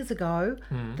years ago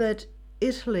that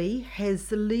Italy has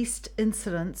the least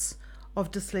incidence of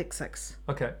dyslexics.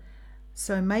 Okay.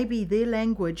 So maybe their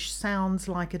language sounds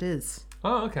like it is.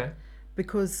 Oh, okay.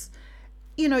 Because,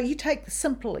 you know, you take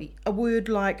simply a word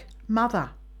like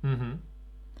mother. Mm-hmm.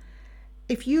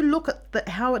 If you look at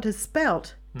how it is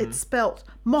spelt, it's spelt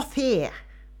moth hair.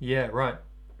 Yeah, right.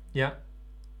 Yeah.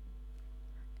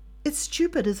 It's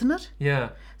stupid, isn't it? Yeah.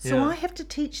 So I have to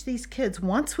teach these kids,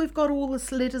 once we've got all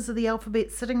the letters of the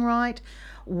alphabet sitting right,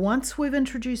 once we've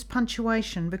introduced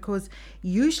punctuation, because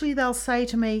usually they'll say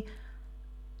to me,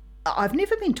 I've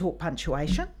never been taught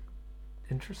punctuation.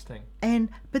 Interesting.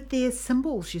 But they're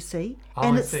symbols, you see. Oh,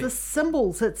 and I it's see. the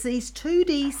symbols, it's these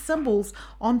 2D symbols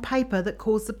on paper that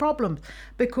cause the problem.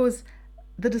 Because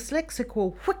the dyslexic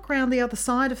will whick round the other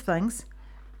side of things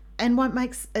and won't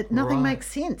make it, nothing Right. makes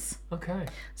sense. Okay.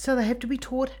 So they have to be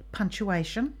taught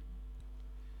punctuation.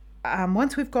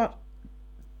 Once we've got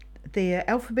their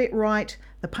alphabet right,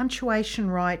 the punctuation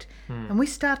right, and we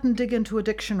start and dig into a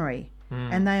dictionary,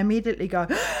 and they immediately go,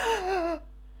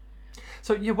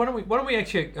 So yeah, why don't we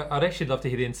actually? I'd actually love to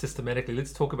hear then systematically.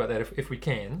 Let's talk about that if we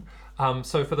can.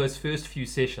 So for those first few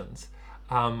sessions,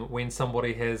 when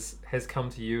somebody has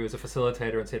come to you as a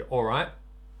facilitator and said, "All right,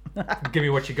 give me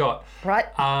what you got." right?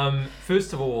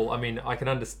 First of all, I mean, I can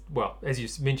understand. Well, as you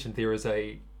mentioned, there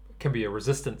can be a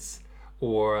resistance,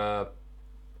 or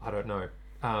I don't know.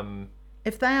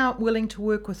 If they aren't willing to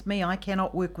work with me, I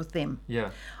cannot work with them.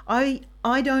 Yeah.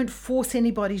 I don't force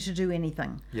anybody to do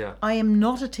anything. Yeah. I am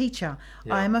not a teacher.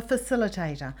 Yeah. I am a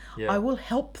facilitator. Yeah. I will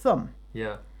help them.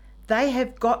 Yeah. They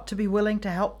have got to be willing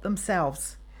to help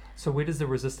themselves. So where does the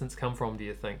resistance come from, do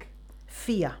you think?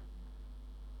 Fear.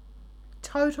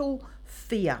 Total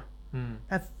fear.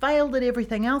 They've failed at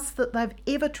everything else that they've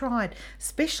ever tried,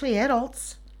 especially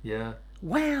adults. Yeah.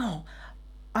 Wow.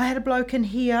 I had a bloke in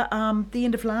here the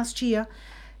end of last year.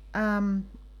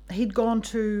 He'd gone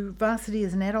to varsity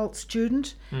as an adult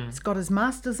student. He's got his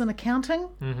master's in accounting.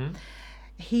 Mm-hmm.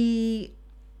 He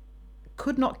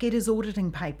could not get his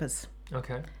auditing papers.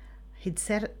 Okay. He'd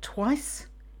sat it twice.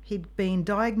 He'd been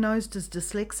diagnosed as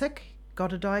dyslexic,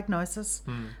 got a diagnosis,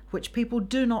 which people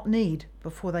do not need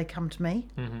before they come to me.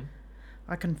 Mm-hmm.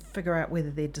 I can figure out whether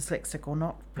they're dyslexic or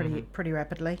not pretty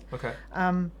rapidly. Okay.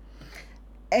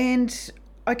 And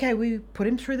okay, we put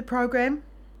him through the program.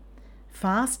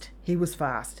 Fast, he was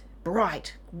fast.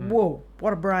 Bright. Whoa,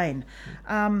 what a brain.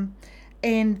 And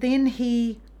then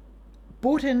he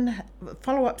brought in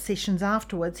follow-up sessions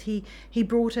afterwards. He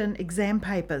brought in exam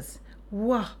papers.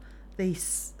 Whoa,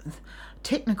 these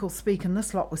technical speak in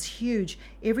this lot was huge.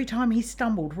 Every time he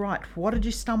stumbled, right, what did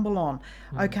you stumble on?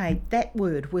 Okay, that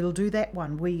word, we'll do that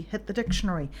one. We hit the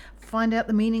dictionary, find out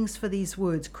the meanings for these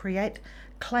words, create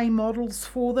clay models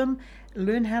for them,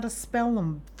 learn how to spell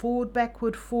them forward,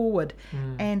 backward, forward,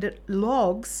 and it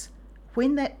logs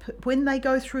when they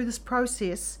go through this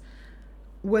process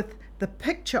with the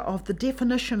picture of the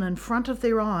definition in front of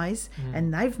their eyes,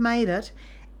 and they've made it,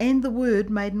 and the word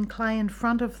made in clay in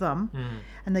front of them,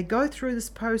 and they go through this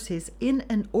process in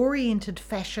an oriented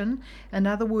fashion. In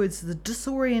other words, the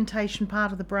disorientation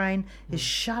part of the brain is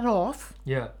shut off,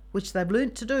 which they've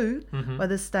learnt to do by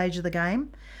this stage of the game.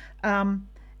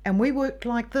 And we worked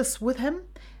like this with him.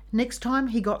 Next time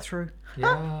he got through.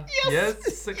 Yeah.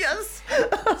 Yes. Yes.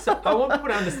 So I want people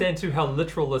to understand too how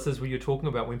literal this is. What you're talking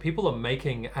about when people are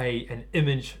making an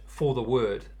image for the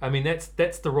word. I mean,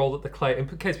 that's the role that the clay. In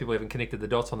case people haven't connected the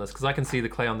dots on this, because I can see the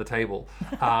clay on the table,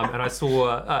 and I saw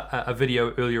a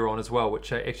video earlier on as well,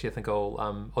 which actually I think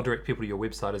I'll direct people to your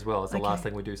website as well. It's the last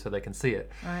thing we do so they can see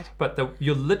it. Right. But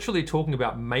you're literally talking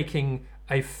about making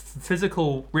a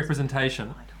physical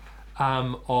representation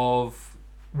of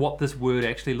what this word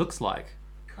actually looks like,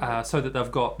 so that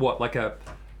they've got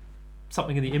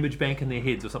something in the image bank in their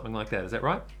heads or something like that. Is that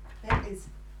right? That is.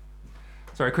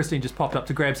 Sorry, Christine just popped up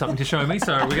to grab something to show me,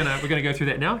 so we're gonna go through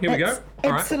that now. Here we go.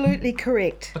 All right. Absolutely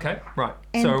correct. Okay, right.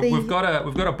 And so we've got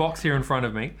a box here in front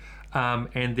of me,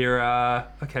 and there are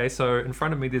so in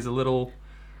front of me there's a little.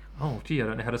 Oh, gee, I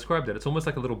don't know how to describe that. It's almost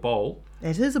like a little bowl.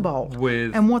 It is a bowl.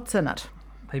 With and what's in it?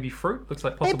 Maybe fruit. Looks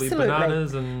like possibly Absolutely.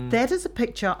 bananas and. That is a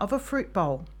picture of a fruit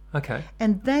bowl. Okay.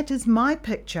 And that is my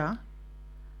picture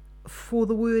for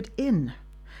the word in.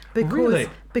 Really?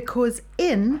 Because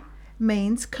in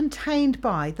means contained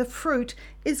by. The fruit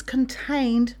is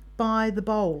contained by the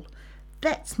bowl.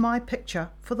 That's my picture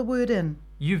for the word in.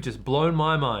 You've just blown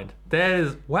my mind. That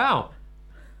is, wow.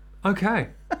 Okay.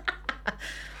 And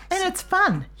it's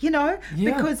fun, Yeah.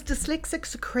 because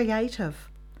dyslexics are creative.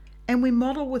 And we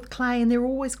model with clay, and they're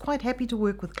always quite happy to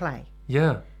work with clay.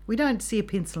 Yeah. We don't see a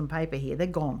pencil and paper here. They're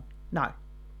gone. No.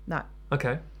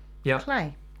 Okay. Yeah.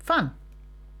 Clay. Fun.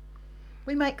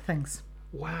 We make things.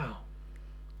 Wow.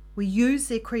 We use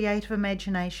their creative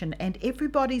imagination, and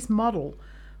everybody's model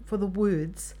for the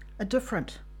words are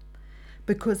different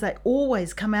because they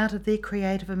always come out of their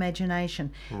creative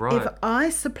imagination. Right. If I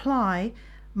supply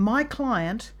my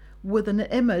client with an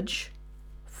image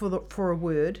for a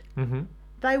word,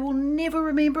 they will never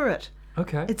remember it.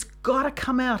 Okay. It's got to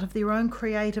come out of their own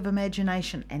creative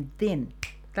imagination, and then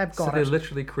they've got So they're it.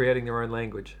 literally creating their own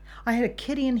language. I had a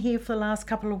kiddie in here for the last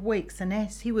couple of weeks, and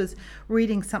as he was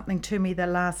reading something to me the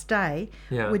last day,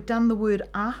 Yeah. we'd done the word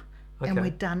and Okay.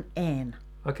 we'd done an.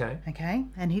 Okay. Okay,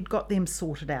 and he'd got them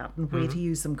sorted out and where to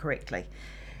use them correctly.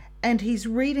 And he's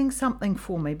reading something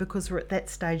for me because we're at that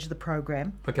stage of the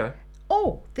program. Okay.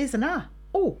 Oh, there's an R.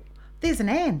 Oh, there's an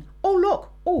An. Oh,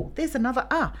 look. Oh, there's another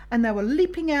R. And they were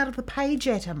leaping out of the page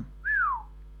at him.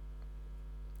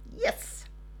 Yes.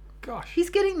 Gosh. He's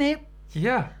getting there.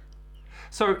 Yeah.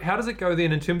 So how does it go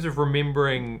then in terms of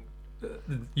remembering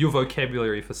your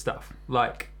vocabulary for stuff?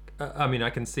 Like, I mean, I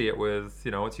can see it with,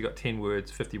 once you got 10 words,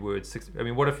 50 words, 60. I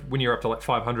mean, what if when you're up to like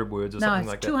 500 words or something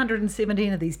like that? No, it's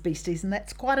 217 of these beasties, and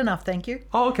that's quite enough, thank you.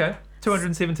 Oh, okay.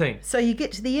 217. So you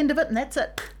get to the end of it, and that's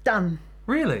it. Done.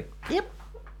 Really? Yep.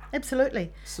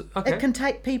 Absolutely. So, okay. It can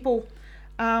take people...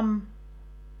 I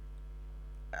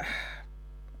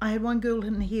had one girl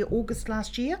in here August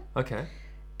last year. Okay.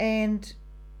 And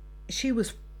she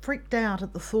was freaked out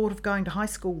at the thought of going to high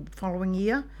school the following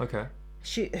year. Okay.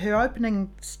 Her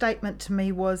opening statement to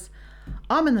me was,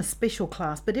 I'm in the special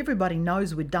class, but everybody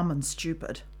knows we're dumb and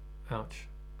stupid. Ouch.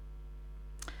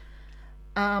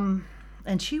 And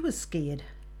she was scared.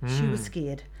 She was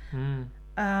scared.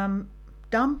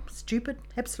 Dumb, stupid,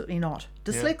 absolutely not.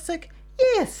 Dyslexic,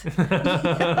 yes.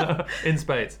 In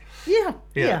spades. Yeah.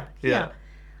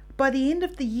 By the end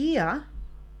of the year,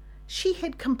 she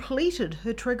had completed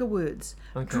her trigger words,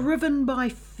 driven by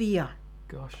fear.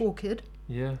 Gosh. Poor kid.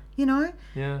 Yeah.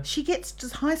 Yeah. She gets to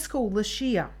high school this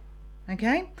year.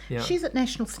 Okay? Yeah. She's at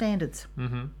national standards.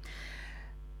 Mm-hmm.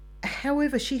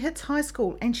 However, she hits high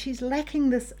school and she's lacking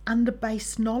this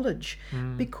under-base knowledge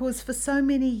because for so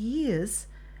many years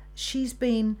she's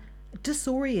been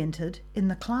disoriented in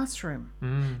the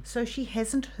classroom. So she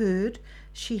hasn't heard,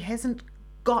 she hasn't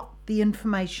got the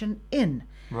information in.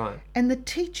 Right. And the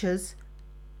teachers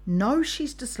know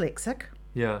she's dyslexic.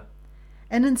 Yeah.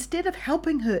 And instead of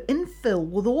helping her infill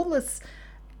with all this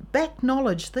back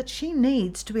knowledge that she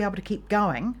needs to be able to keep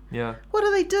going,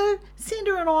 what do? Send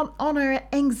her on her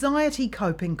anxiety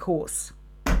coping course.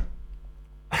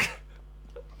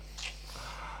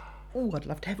 Oh, I'd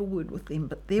love to have a word with them,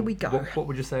 but there we go. What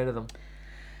would you say to them?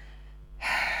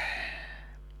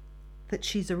 That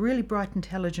she's a really bright,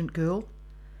 intelligent girl,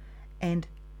 and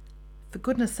for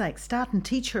goodness sake, start and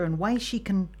teach her in ways she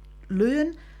can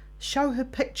learn, show her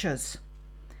pictures,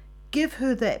 give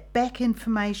her that back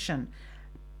information,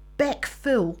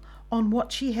 backfill on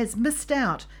what she has missed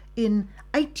out in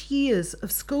 8 years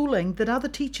of schooling that other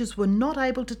teachers were not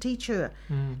able to teach her,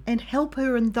 and help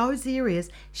her in those areas.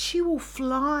 She will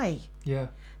fly. Yeah.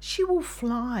 She will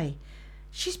fly.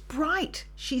 She's bright.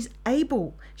 She's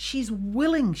able. She's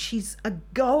willing. She's a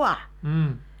goer.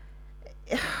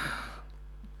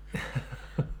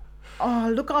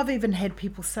 Oh, look, I've even had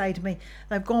people say to me,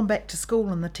 they've gone back to school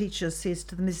and the teacher says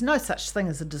to them, there's no such thing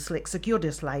as a dyslexic, you're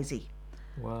just lazy.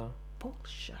 Wow.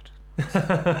 Bullshit. Take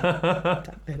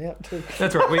that out too.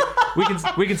 That's right.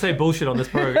 We can say bullshit on this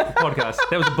podcast.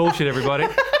 That was bullshit, everybody.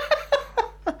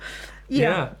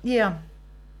 Yeah.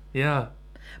 Yeah.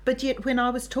 But yet, when I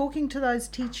was talking to those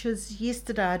teachers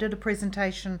yesterday, I did a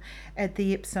presentation at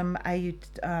the Epsom AU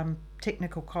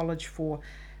Technical College for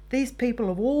these people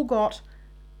have all got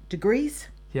degrees.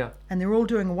 Yeah. And they're all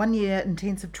doing a 1 year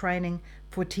intensive training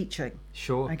for teaching.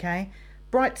 Sure. Okay.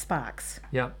 Bright sparks.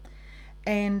 Yeah.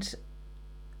 And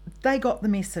they got the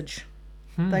message.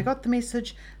 They got the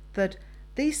message that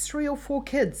these 3 or 4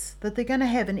 kids that they're going to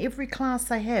have in every class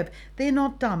they have, they're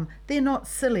not dumb, they're not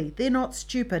silly, they're not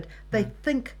stupid. They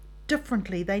think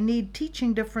differently. They need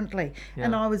teaching differently. Yeah.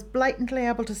 And I was blatantly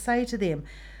able to say to them,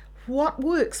 what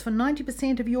works for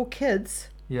 90% of your kids,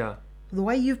 the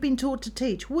way you've been taught to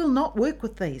teach, will not work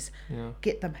with these. Yeah.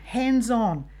 Get them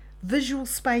hands-on, visual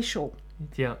spatial.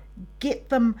 Yeah. Get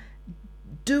them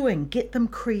doing, get them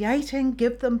creating,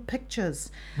 give them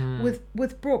pictures.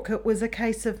 With Brooke, it was a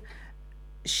case of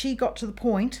she got to the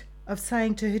point of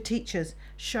saying to her teachers,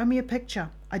 show me a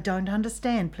picture. I don't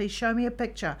understand. Please show me a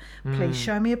picture. Please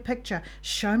show me a picture.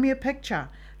 Show me a picture.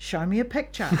 Show me a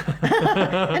picture.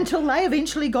 Until they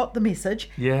eventually got the message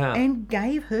and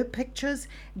gave her pictures,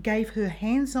 gave her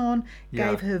hands-on,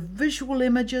 gave her visual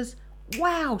images.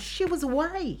 Wow, she was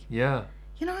away. Yeah.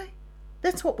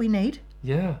 That's what we need.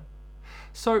 Yeah.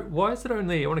 So why is it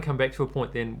only, I want to come back to a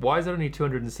point then, why is it only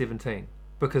 217?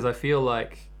 Because I feel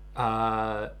like,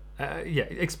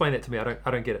 explain that to me.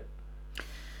 I don't get it.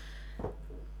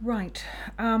 Right.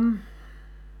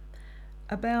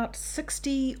 About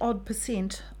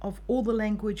 60% of all the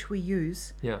language we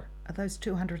use are those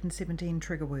 217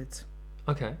 trigger words.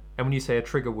 Okay. And when you say a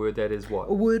trigger word, that is what?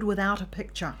 A word without a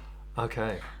picture.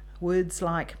 Okay. Words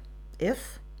like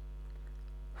if,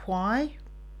 why,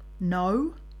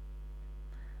 no,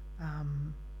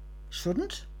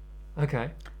 shouldn't, okay,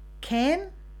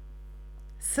 can,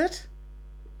 sit,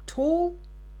 tall.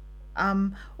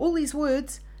 All these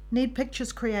words need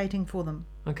pictures creating for them.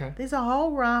 Okay. There's a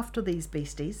whole raft of these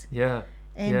beasties. Yeah.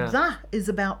 And the is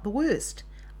about the worst.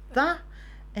 The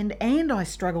and I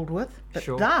struggled with, but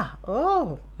Sure.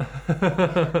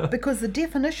 because the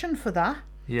definition for the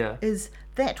Yeah. is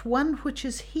that one which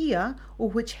is here or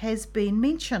which has been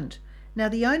mentioned. Now,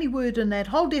 the only word in that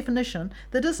whole definition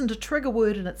that isn't a trigger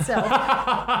word in itself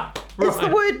is the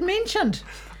word mentioned.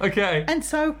 Okay. And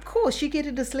so, of course, you get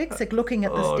a dyslexic looking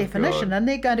at this Oh, definition God. and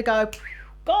they're going to go,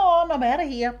 gone, I'm out of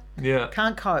here. Yeah.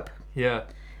 Can't cope. Yeah.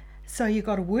 So you've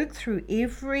got to work through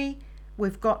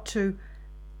we've got to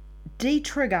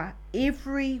de-trigger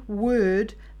every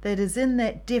word that is in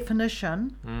that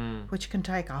definition, which can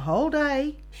take a whole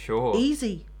day, Sure.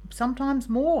 easy, sometimes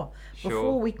more, Sure.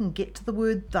 before we can get to the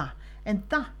word the. And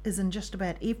the is in just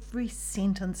about every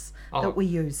sentence that we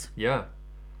use. Yeah.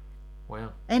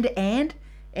 Wow.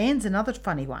 And's another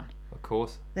funny one. Of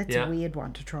course. That's a weird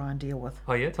one to try and deal with.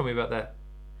 Oh, yeah? Tell me about that.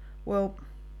 Well,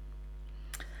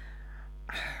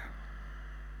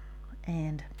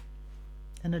 and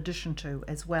in addition to,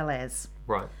 as well as.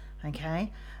 Right.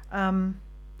 Okay.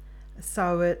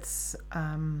 So it's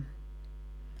a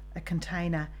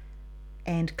container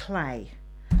and clay.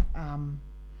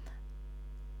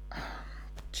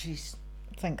 Geez,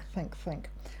 think.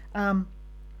 A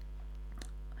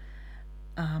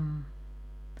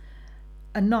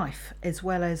knife as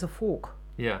well as a fork.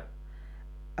 Yeah.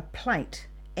 A plate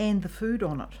and the food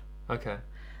on it. Okay.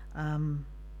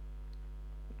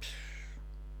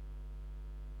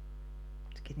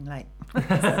 It's getting late.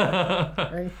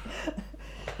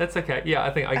 That's okay. Yeah,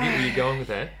 I think I get where you're going with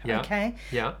that. Yeah. Okay.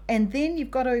 Yeah. And then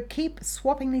you've got to keep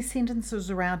swapping these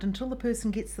sentences around until the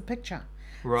person gets the picture.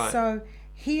 Right. So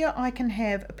here I can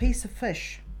have a piece of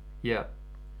fish. Yeah.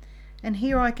 And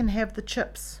here I can have the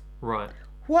chips. Right.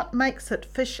 What makes it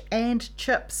fish and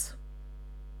chips?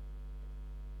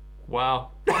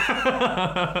 Wow.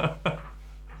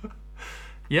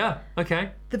 Yeah.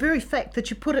 Okay. The very fact that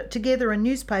you put it together in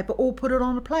newspaper or put it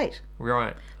on a plate.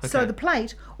 Right. Okay. So the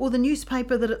plate or the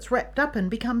newspaper that it's wrapped up in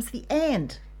becomes the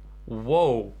and.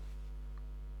 Whoa.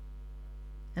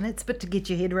 And it's a bit to get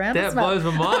your head around. That isn't it? blows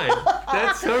my mind.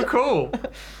 That's so cool.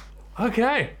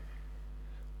 Okay.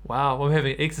 Wow, I'm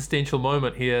having an existential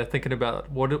moment here thinking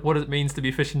about what it means to be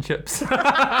fish and chips.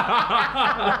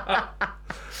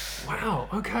 Wow,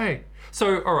 okay.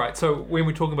 So, all right, so when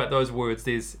we're talking about those words,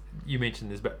 you mentioned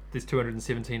there's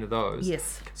 217 of those.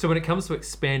 Yes. So when it comes to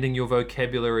expanding your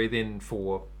vocabulary then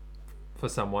for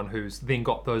someone who's then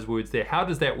got those words there, how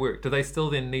does that work? Do they still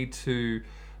then need to...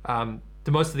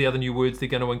 do most of the other new words they're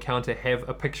going to encounter have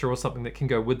a picture or something that can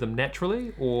go with them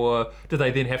naturally? Or do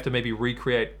they then have to maybe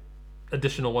recreate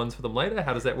additional ones for them later?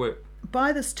 How does that work?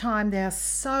 By this time, they are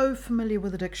so familiar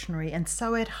with the dictionary and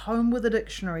so at home with the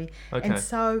dictionary and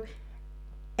so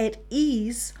at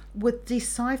ease with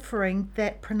deciphering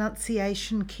that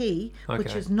pronunciation key,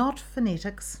 which is not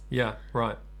phonetics. Yeah,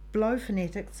 right. Blow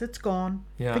phonetics, it's gone.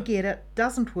 Yeah. Forget it,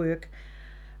 doesn't work.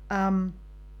 That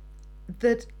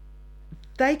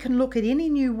they can look at any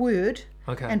new word,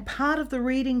 and part of the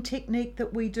reading technique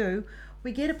that we do,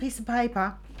 we get a piece of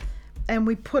paper and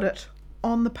we put it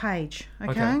on the page,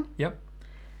 okay? Yep.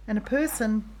 And a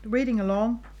person reading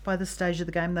along, by this stage of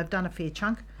the game, they've done a fair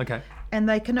chunk. Okay. And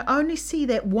they can only see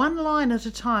that one line at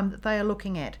a time that they are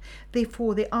looking at.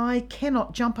 Therefore, their eye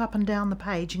cannot jump up and down the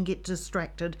page and get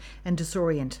distracted and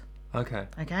disorient. Okay.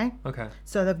 Okay? Okay.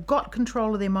 So they've got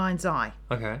control of their mind's eye.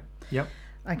 Okay. Yep.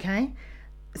 Okay?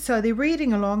 So they're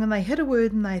reading along and they hit a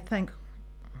word and they think,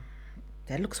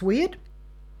 that looks weird.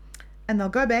 And they'll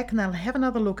go back and they'll have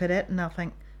another look at it and they'll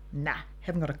think, nah,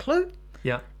 haven't got a clue.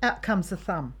 Yeah. Out comes the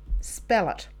thumb. Spell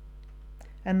it.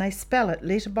 And they spell it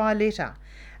letter by letter.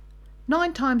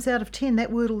 9 times out of 10,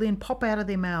 that word will then pop out of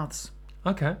their mouths.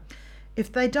 Okay.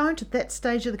 If they don't, at that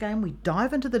stage of the game, we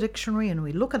dive into the dictionary and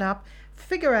we look it up,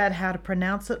 figure out how to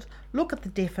pronounce it, look at the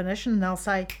definition, and they'll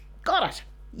say, got it.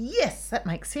 Yes, that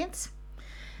makes sense.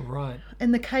 Right.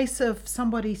 In the case of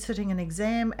somebody sitting an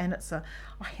exam, and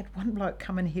I had one bloke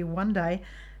come in here one day,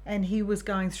 and he was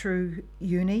going through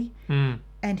uni,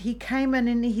 and he came in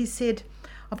and he said,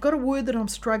 I've got a word that I'm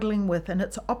struggling with, and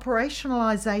it's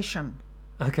operationalization.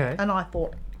 Okay. And I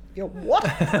thought, you're what?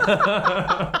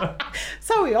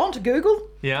 So we're on to Google.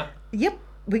 Yeah. Yep,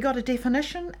 we got a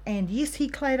definition, and yes, he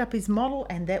clayed up his model,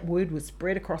 and that word was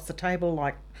spread across the table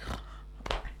like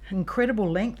incredible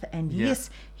length, and yes,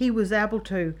 he was able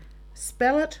to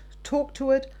spell it, talk to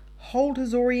it, hold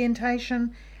his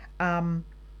orientation,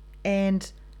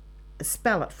 and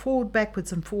spell it forward,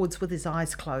 backwards, and forwards with his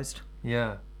eyes closed.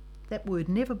 Yeah. That word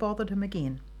never bothered him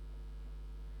again.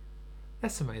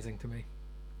 That's amazing to me.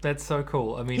 That's so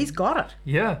cool. I mean, he's got it.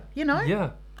 Yeah. You know?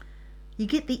 Yeah. You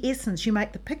get the essence. You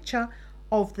make the picture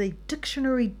of the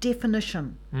dictionary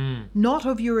definition, not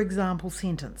of your example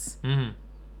sentence,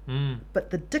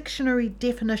 but the dictionary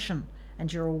definition,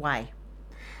 and you're away.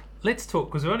 Let's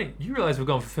talk, because you realise we've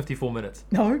gone for 54 minutes.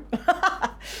 No.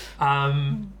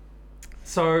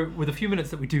 So with a few minutes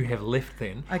that we do have left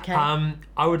then, Okay.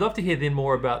 I would love to hear then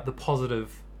more about the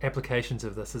positive applications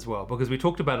of this as well, because we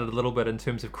talked about it a little bit in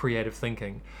terms of creative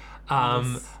thinking,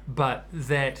 Yes. but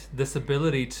that this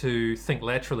ability to think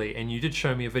laterally, and you did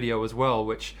show me a video as well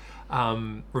which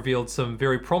revealed some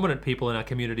very prominent people in our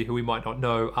community who we might not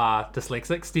know are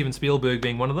dyslexic. Steven Spielberg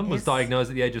being one of them, was Yes. diagnosed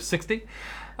at the age of 60.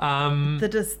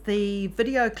 The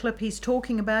video clip he's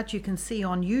talking about, you can see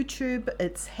on YouTube.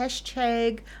 It's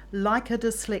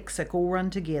 #LikeADyslexic, all run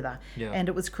together. Yeah. And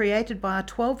it was created by a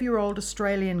 12-year-old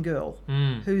Australian girl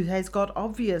who has got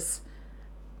obvious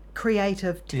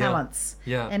creative talents.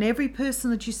 Yeah. And every person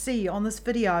that you see on this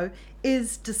video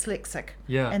is dyslexic.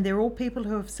 Yeah. And they're all people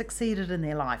who have succeeded in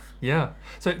their life. Yeah.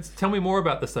 So tell me more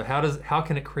about this though. How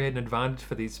can it create an advantage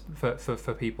for these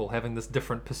for people having this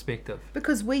different perspective?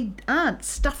 Because we aren't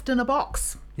stuffed in a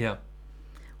box. Yeah.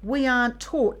 We aren't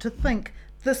taught to think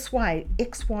this way,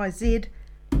 X, Y, Z,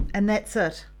 and that's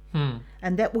it.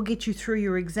 And that will get you through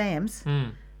your exams.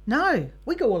 No,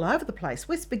 we go all over the place.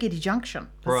 We're Spaghetti Junction,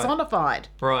 personified.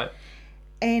 Right.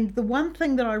 And the one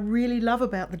thing that I really love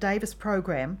about the Davis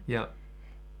program, Yeah.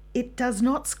 it does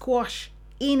not squash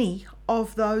any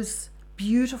of those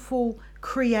beautiful,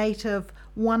 creative,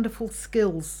 wonderful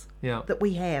skills Yeah. that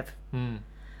we have.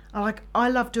 I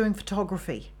love doing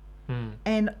photography,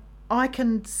 and I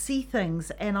can see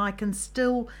things, and I can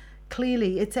still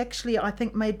clearly, it's actually, I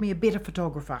think, made me a better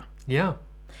photographer. Yeah.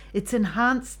 It's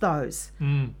enhanced those,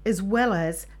 as well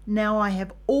as now I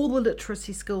have all the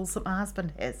literacy skills that my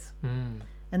husband has.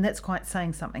 And that's quite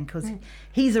saying something, because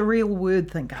he's a real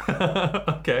word thinker.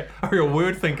 Okay. A real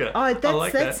word thinker.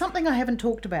 That's something I haven't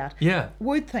talked about. Yeah.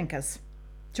 Word thinkers.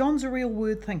 John's a real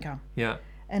word thinker. Yeah.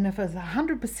 And if a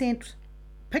 100%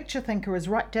 picture thinker is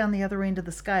right down the other end of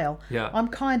the scale, Yeah. I'm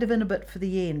kind of in a bit for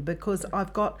the end, because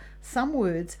I've got some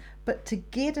words, but to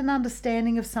get an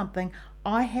understanding of something,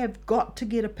 I have got to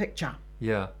get a picture.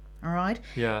 Yeah. All right?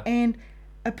 Yeah. And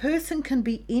a person can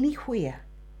be anywhere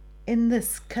in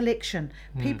this collection.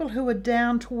 People who are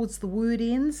down towards the word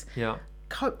ends Yeah.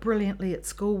 cope brilliantly at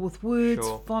school with words,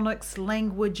 Sure. phonics,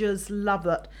 languages, love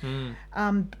it.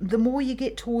 The more you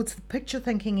get towards the picture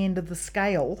thinking end of the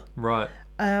scale, Right.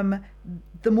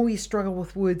 the more you struggle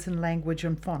with words and language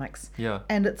and phonics. Yeah.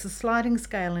 And it's a sliding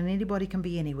scale, and anybody can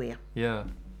be anywhere. Yeah.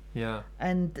 Yeah.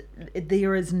 And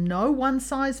there is no one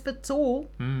size fits all.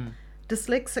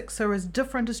 Dyslexics are as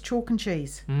different as chalk and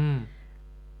cheese.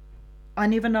 I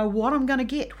never know what I'm going to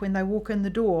get when they walk in the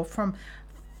door. From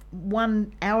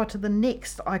 1 hour to the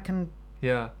next, I can.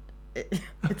 Yeah.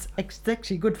 It's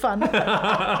actually good fun.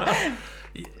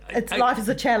 Life is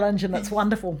a challenge, and it's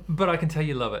wonderful. But I can tell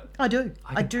you love it. I do.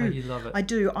 I can tell you love it. I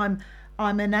do. I'm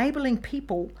enabling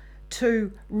people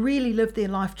to really live their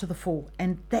life to the full,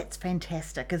 and that's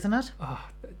fantastic, isn't it?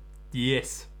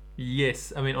 Yes.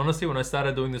 Yes. I mean, honestly, when I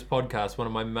started doing this podcast, one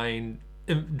of my main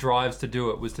drives to do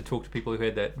it was to talk to people who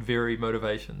had that very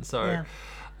motivation. So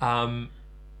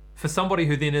for somebody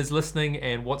who then is listening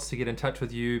and wants to get in touch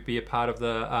with you, be a part of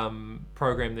the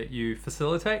program that you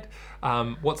facilitate,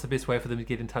 what's the best way for them to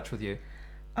get in touch with you?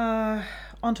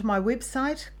 Onto my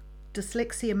website,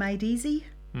 Dyslexia Made Easy,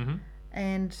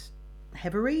 and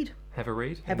have a read. Have a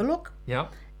read. Have a look. Yeah.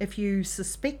 If you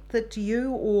suspect that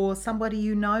you or somebody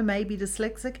you know may be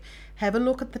dyslexic, have a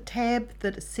look at the tab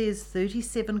that says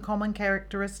 37 common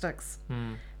characteristics.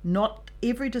 Not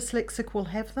every dyslexic will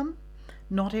have them.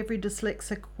 Not every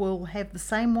dyslexic will have the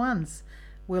same ones.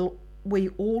 We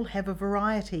all have a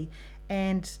variety,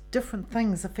 and different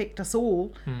things affect us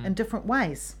all in different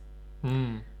ways.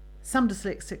 Some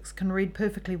dyslexics can read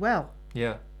perfectly well.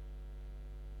 Yeah.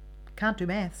 Can't do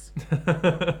maths.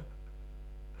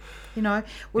 You know,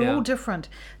 we're all different.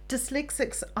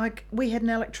 Dyslexics, we had an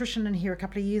electrician in here a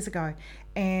couple of years ago,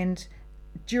 and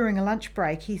during a lunch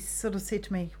break, he sort of said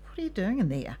to me, "What are you doing in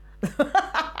there?"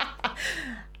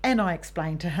 And I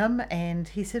explained to him, and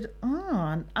he said,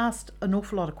 and asked an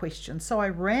awful lot of questions. So I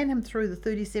ran him through the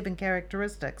 37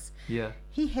 characteristics. Yeah.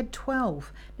 He had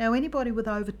 12. Now, anybody with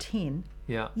over 10,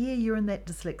 Yeah. you're in that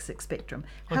dyslexic spectrum.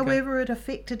 Okay. However, it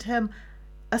affected him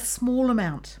a small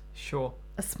amount. Sure.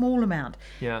 A small amount.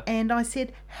 Yeah. And I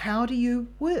said, "How do you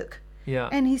work?" Yeah.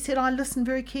 And he said, "I listen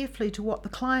very carefully to what the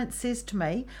client says to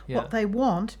me, Yeah. what they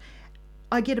want.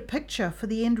 I get a picture for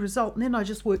the end result, and then I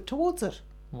just work towards it."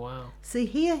 Wow. See,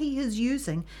 here he is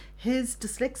using his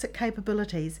dyslexic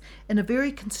capabilities in a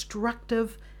very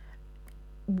constructive,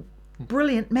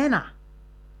 brilliant manner.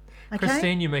 Okay?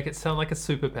 Christine, you make it sound like a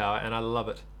superpower, and I love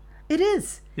it. It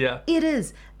is. Yeah. It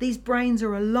is. These brains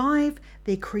are alive,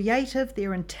 they're creative,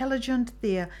 they're intelligent,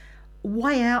 they're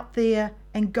way out there,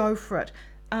 and go for it.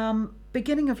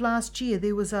 Beginning of last year,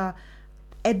 there was a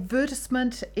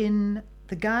advertisement in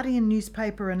the Guardian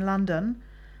newspaper in London,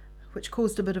 which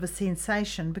caused a bit of a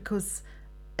sensation because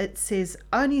it says,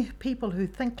 only people who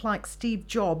think like Steve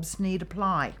Jobs need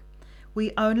apply.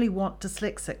 We only want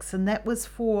dyslexics. And that was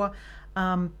for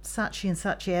such and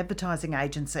such advertising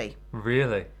agency.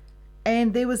 Really?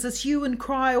 And there was this hue and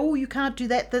cry, oh, you can't do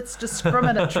that, that's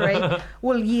discriminatory.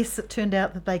 Well, yes, it turned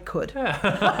out that they could.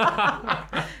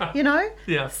 You know?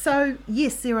 Yeah. So,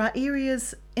 yes, there are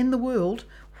areas in the world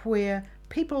where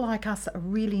people like us are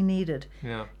really needed.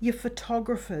 Yeah. Your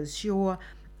photographers, your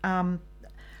Sir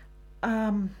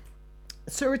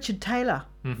Richard Taylor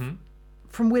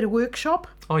from Weta Workshop.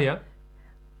 Oh, yeah.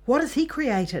 What has he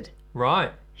created?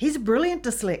 Right. He's a brilliant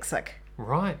dyslexic.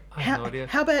 Right. I have no idea.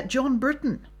 How about John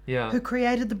Britton? Yeah. Who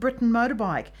created the Britton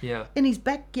motorbike? Yeah. In his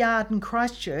backyard in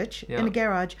Christchurch, Yeah. in a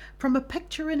garage, from a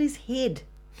picture in his head.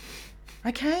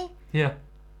 Okay? Yeah.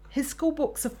 His school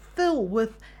books are filled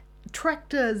with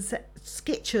tractors,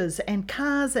 sketches, and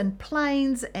cars and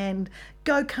planes and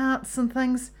go-karts and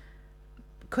things.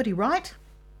 Could he write?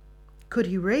 Could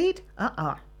he read?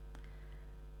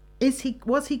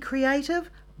 Was he creative?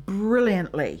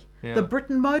 Brilliantly. Yeah. The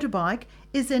Britton motorbike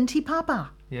is Inti Papa.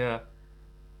 Yeah.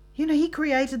 You know, he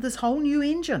created this whole new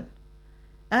engine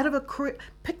out of a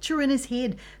picture in his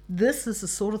head. This is the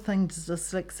sort of thing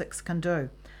dyslexics can do.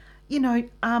 You know,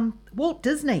 Walt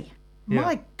Disney. Yeah.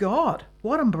 My God,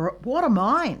 what a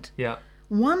mind. Yeah.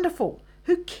 Wonderful.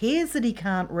 Who cares that he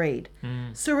can't read?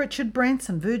 Sir Richard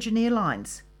Branson, Virgin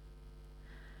Airlines.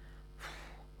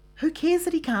 Who cares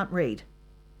that he can't read?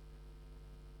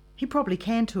 He probably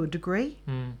can to a degree.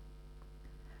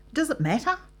 Does it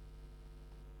matter?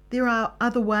 There are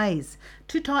other ways.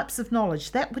 2 types of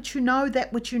knowledge. That which you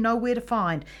know where to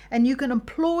find. And you can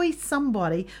employ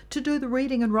somebody to do the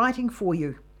reading and writing for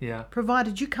you. Yeah.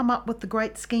 Provided you come up with the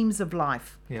great schemes of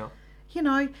life. Yeah. You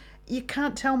know, you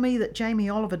can't tell me that Jamie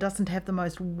Oliver doesn't have the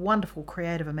most wonderful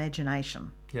creative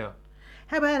imagination. Yeah.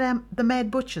 How about the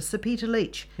Mad Butcher, Sir Peter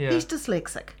Leach? Yeah. He's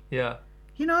dyslexic. Yeah.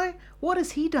 You know, what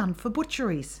has he done for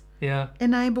butcheries? Yeah.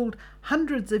 Enabled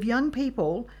hundreds of young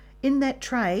people in that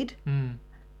trade.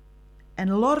 And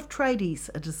a lot of tradies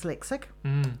are dyslexic.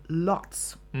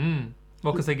 Lots.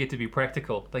 Well, because they get to be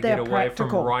practical. They're They're get away practical.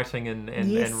 from writing and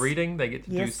Yes. reading. They get to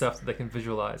do Yes. stuff that they can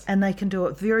visualize. And they can do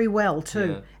it very well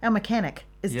too. Yeah. Our mechanic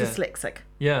is Yeah. dyslexic.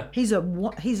 Yeah. He's a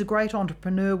great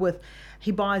entrepreneur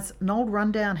he buys an old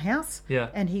rundown house. Yeah.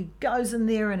 And he goes in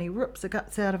there and he rips the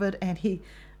guts out of it and he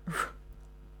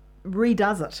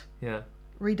redoes it. Yeah.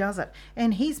 Redoes it.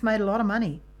 And he's made a lot of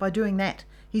money by doing that.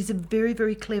 He's a very,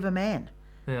 very clever man.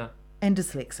 Yeah. And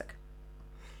dyslexic.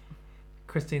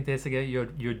 Christine Thesiger,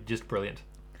 you're just brilliant.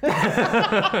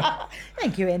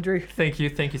 Thank you, Andrew. Thank you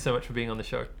so much for being on the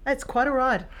show. That's quite a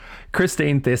ride.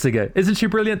 Christine Thesiger. Isn't she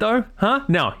brilliant though? Huh?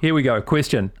 Now, here we go.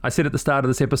 Question. I said at the start of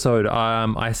this episode,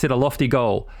 I set a lofty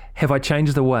goal. Have I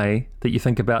changed the way that you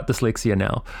think about dyslexia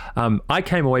now? I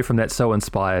came away from that so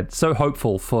inspired, so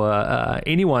hopeful for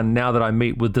anyone now that I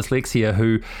meet with dyslexia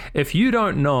who, if you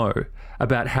don't know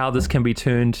about how this can be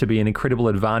turned to be an incredible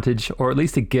advantage or at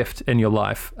least a gift in your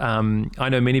life. I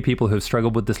know many people who have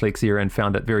struggled with dyslexia and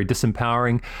found it very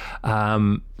disempowering.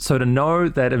 So to know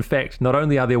that, in fact, not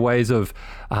only are there ways of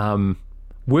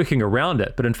working around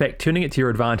it, but in fact, turning it to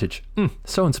your advantage.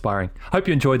 So inspiring. Hope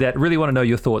you enjoyed that. Really want to know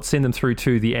your thoughts. Send them through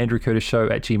to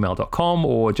theandrewcurtisshow@gmail.com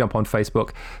or jump on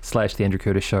Facebook/The Andrew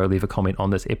Curtis Show. Leave a comment on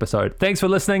this episode. Thanks for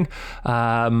listening.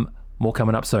 More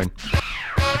coming up soon.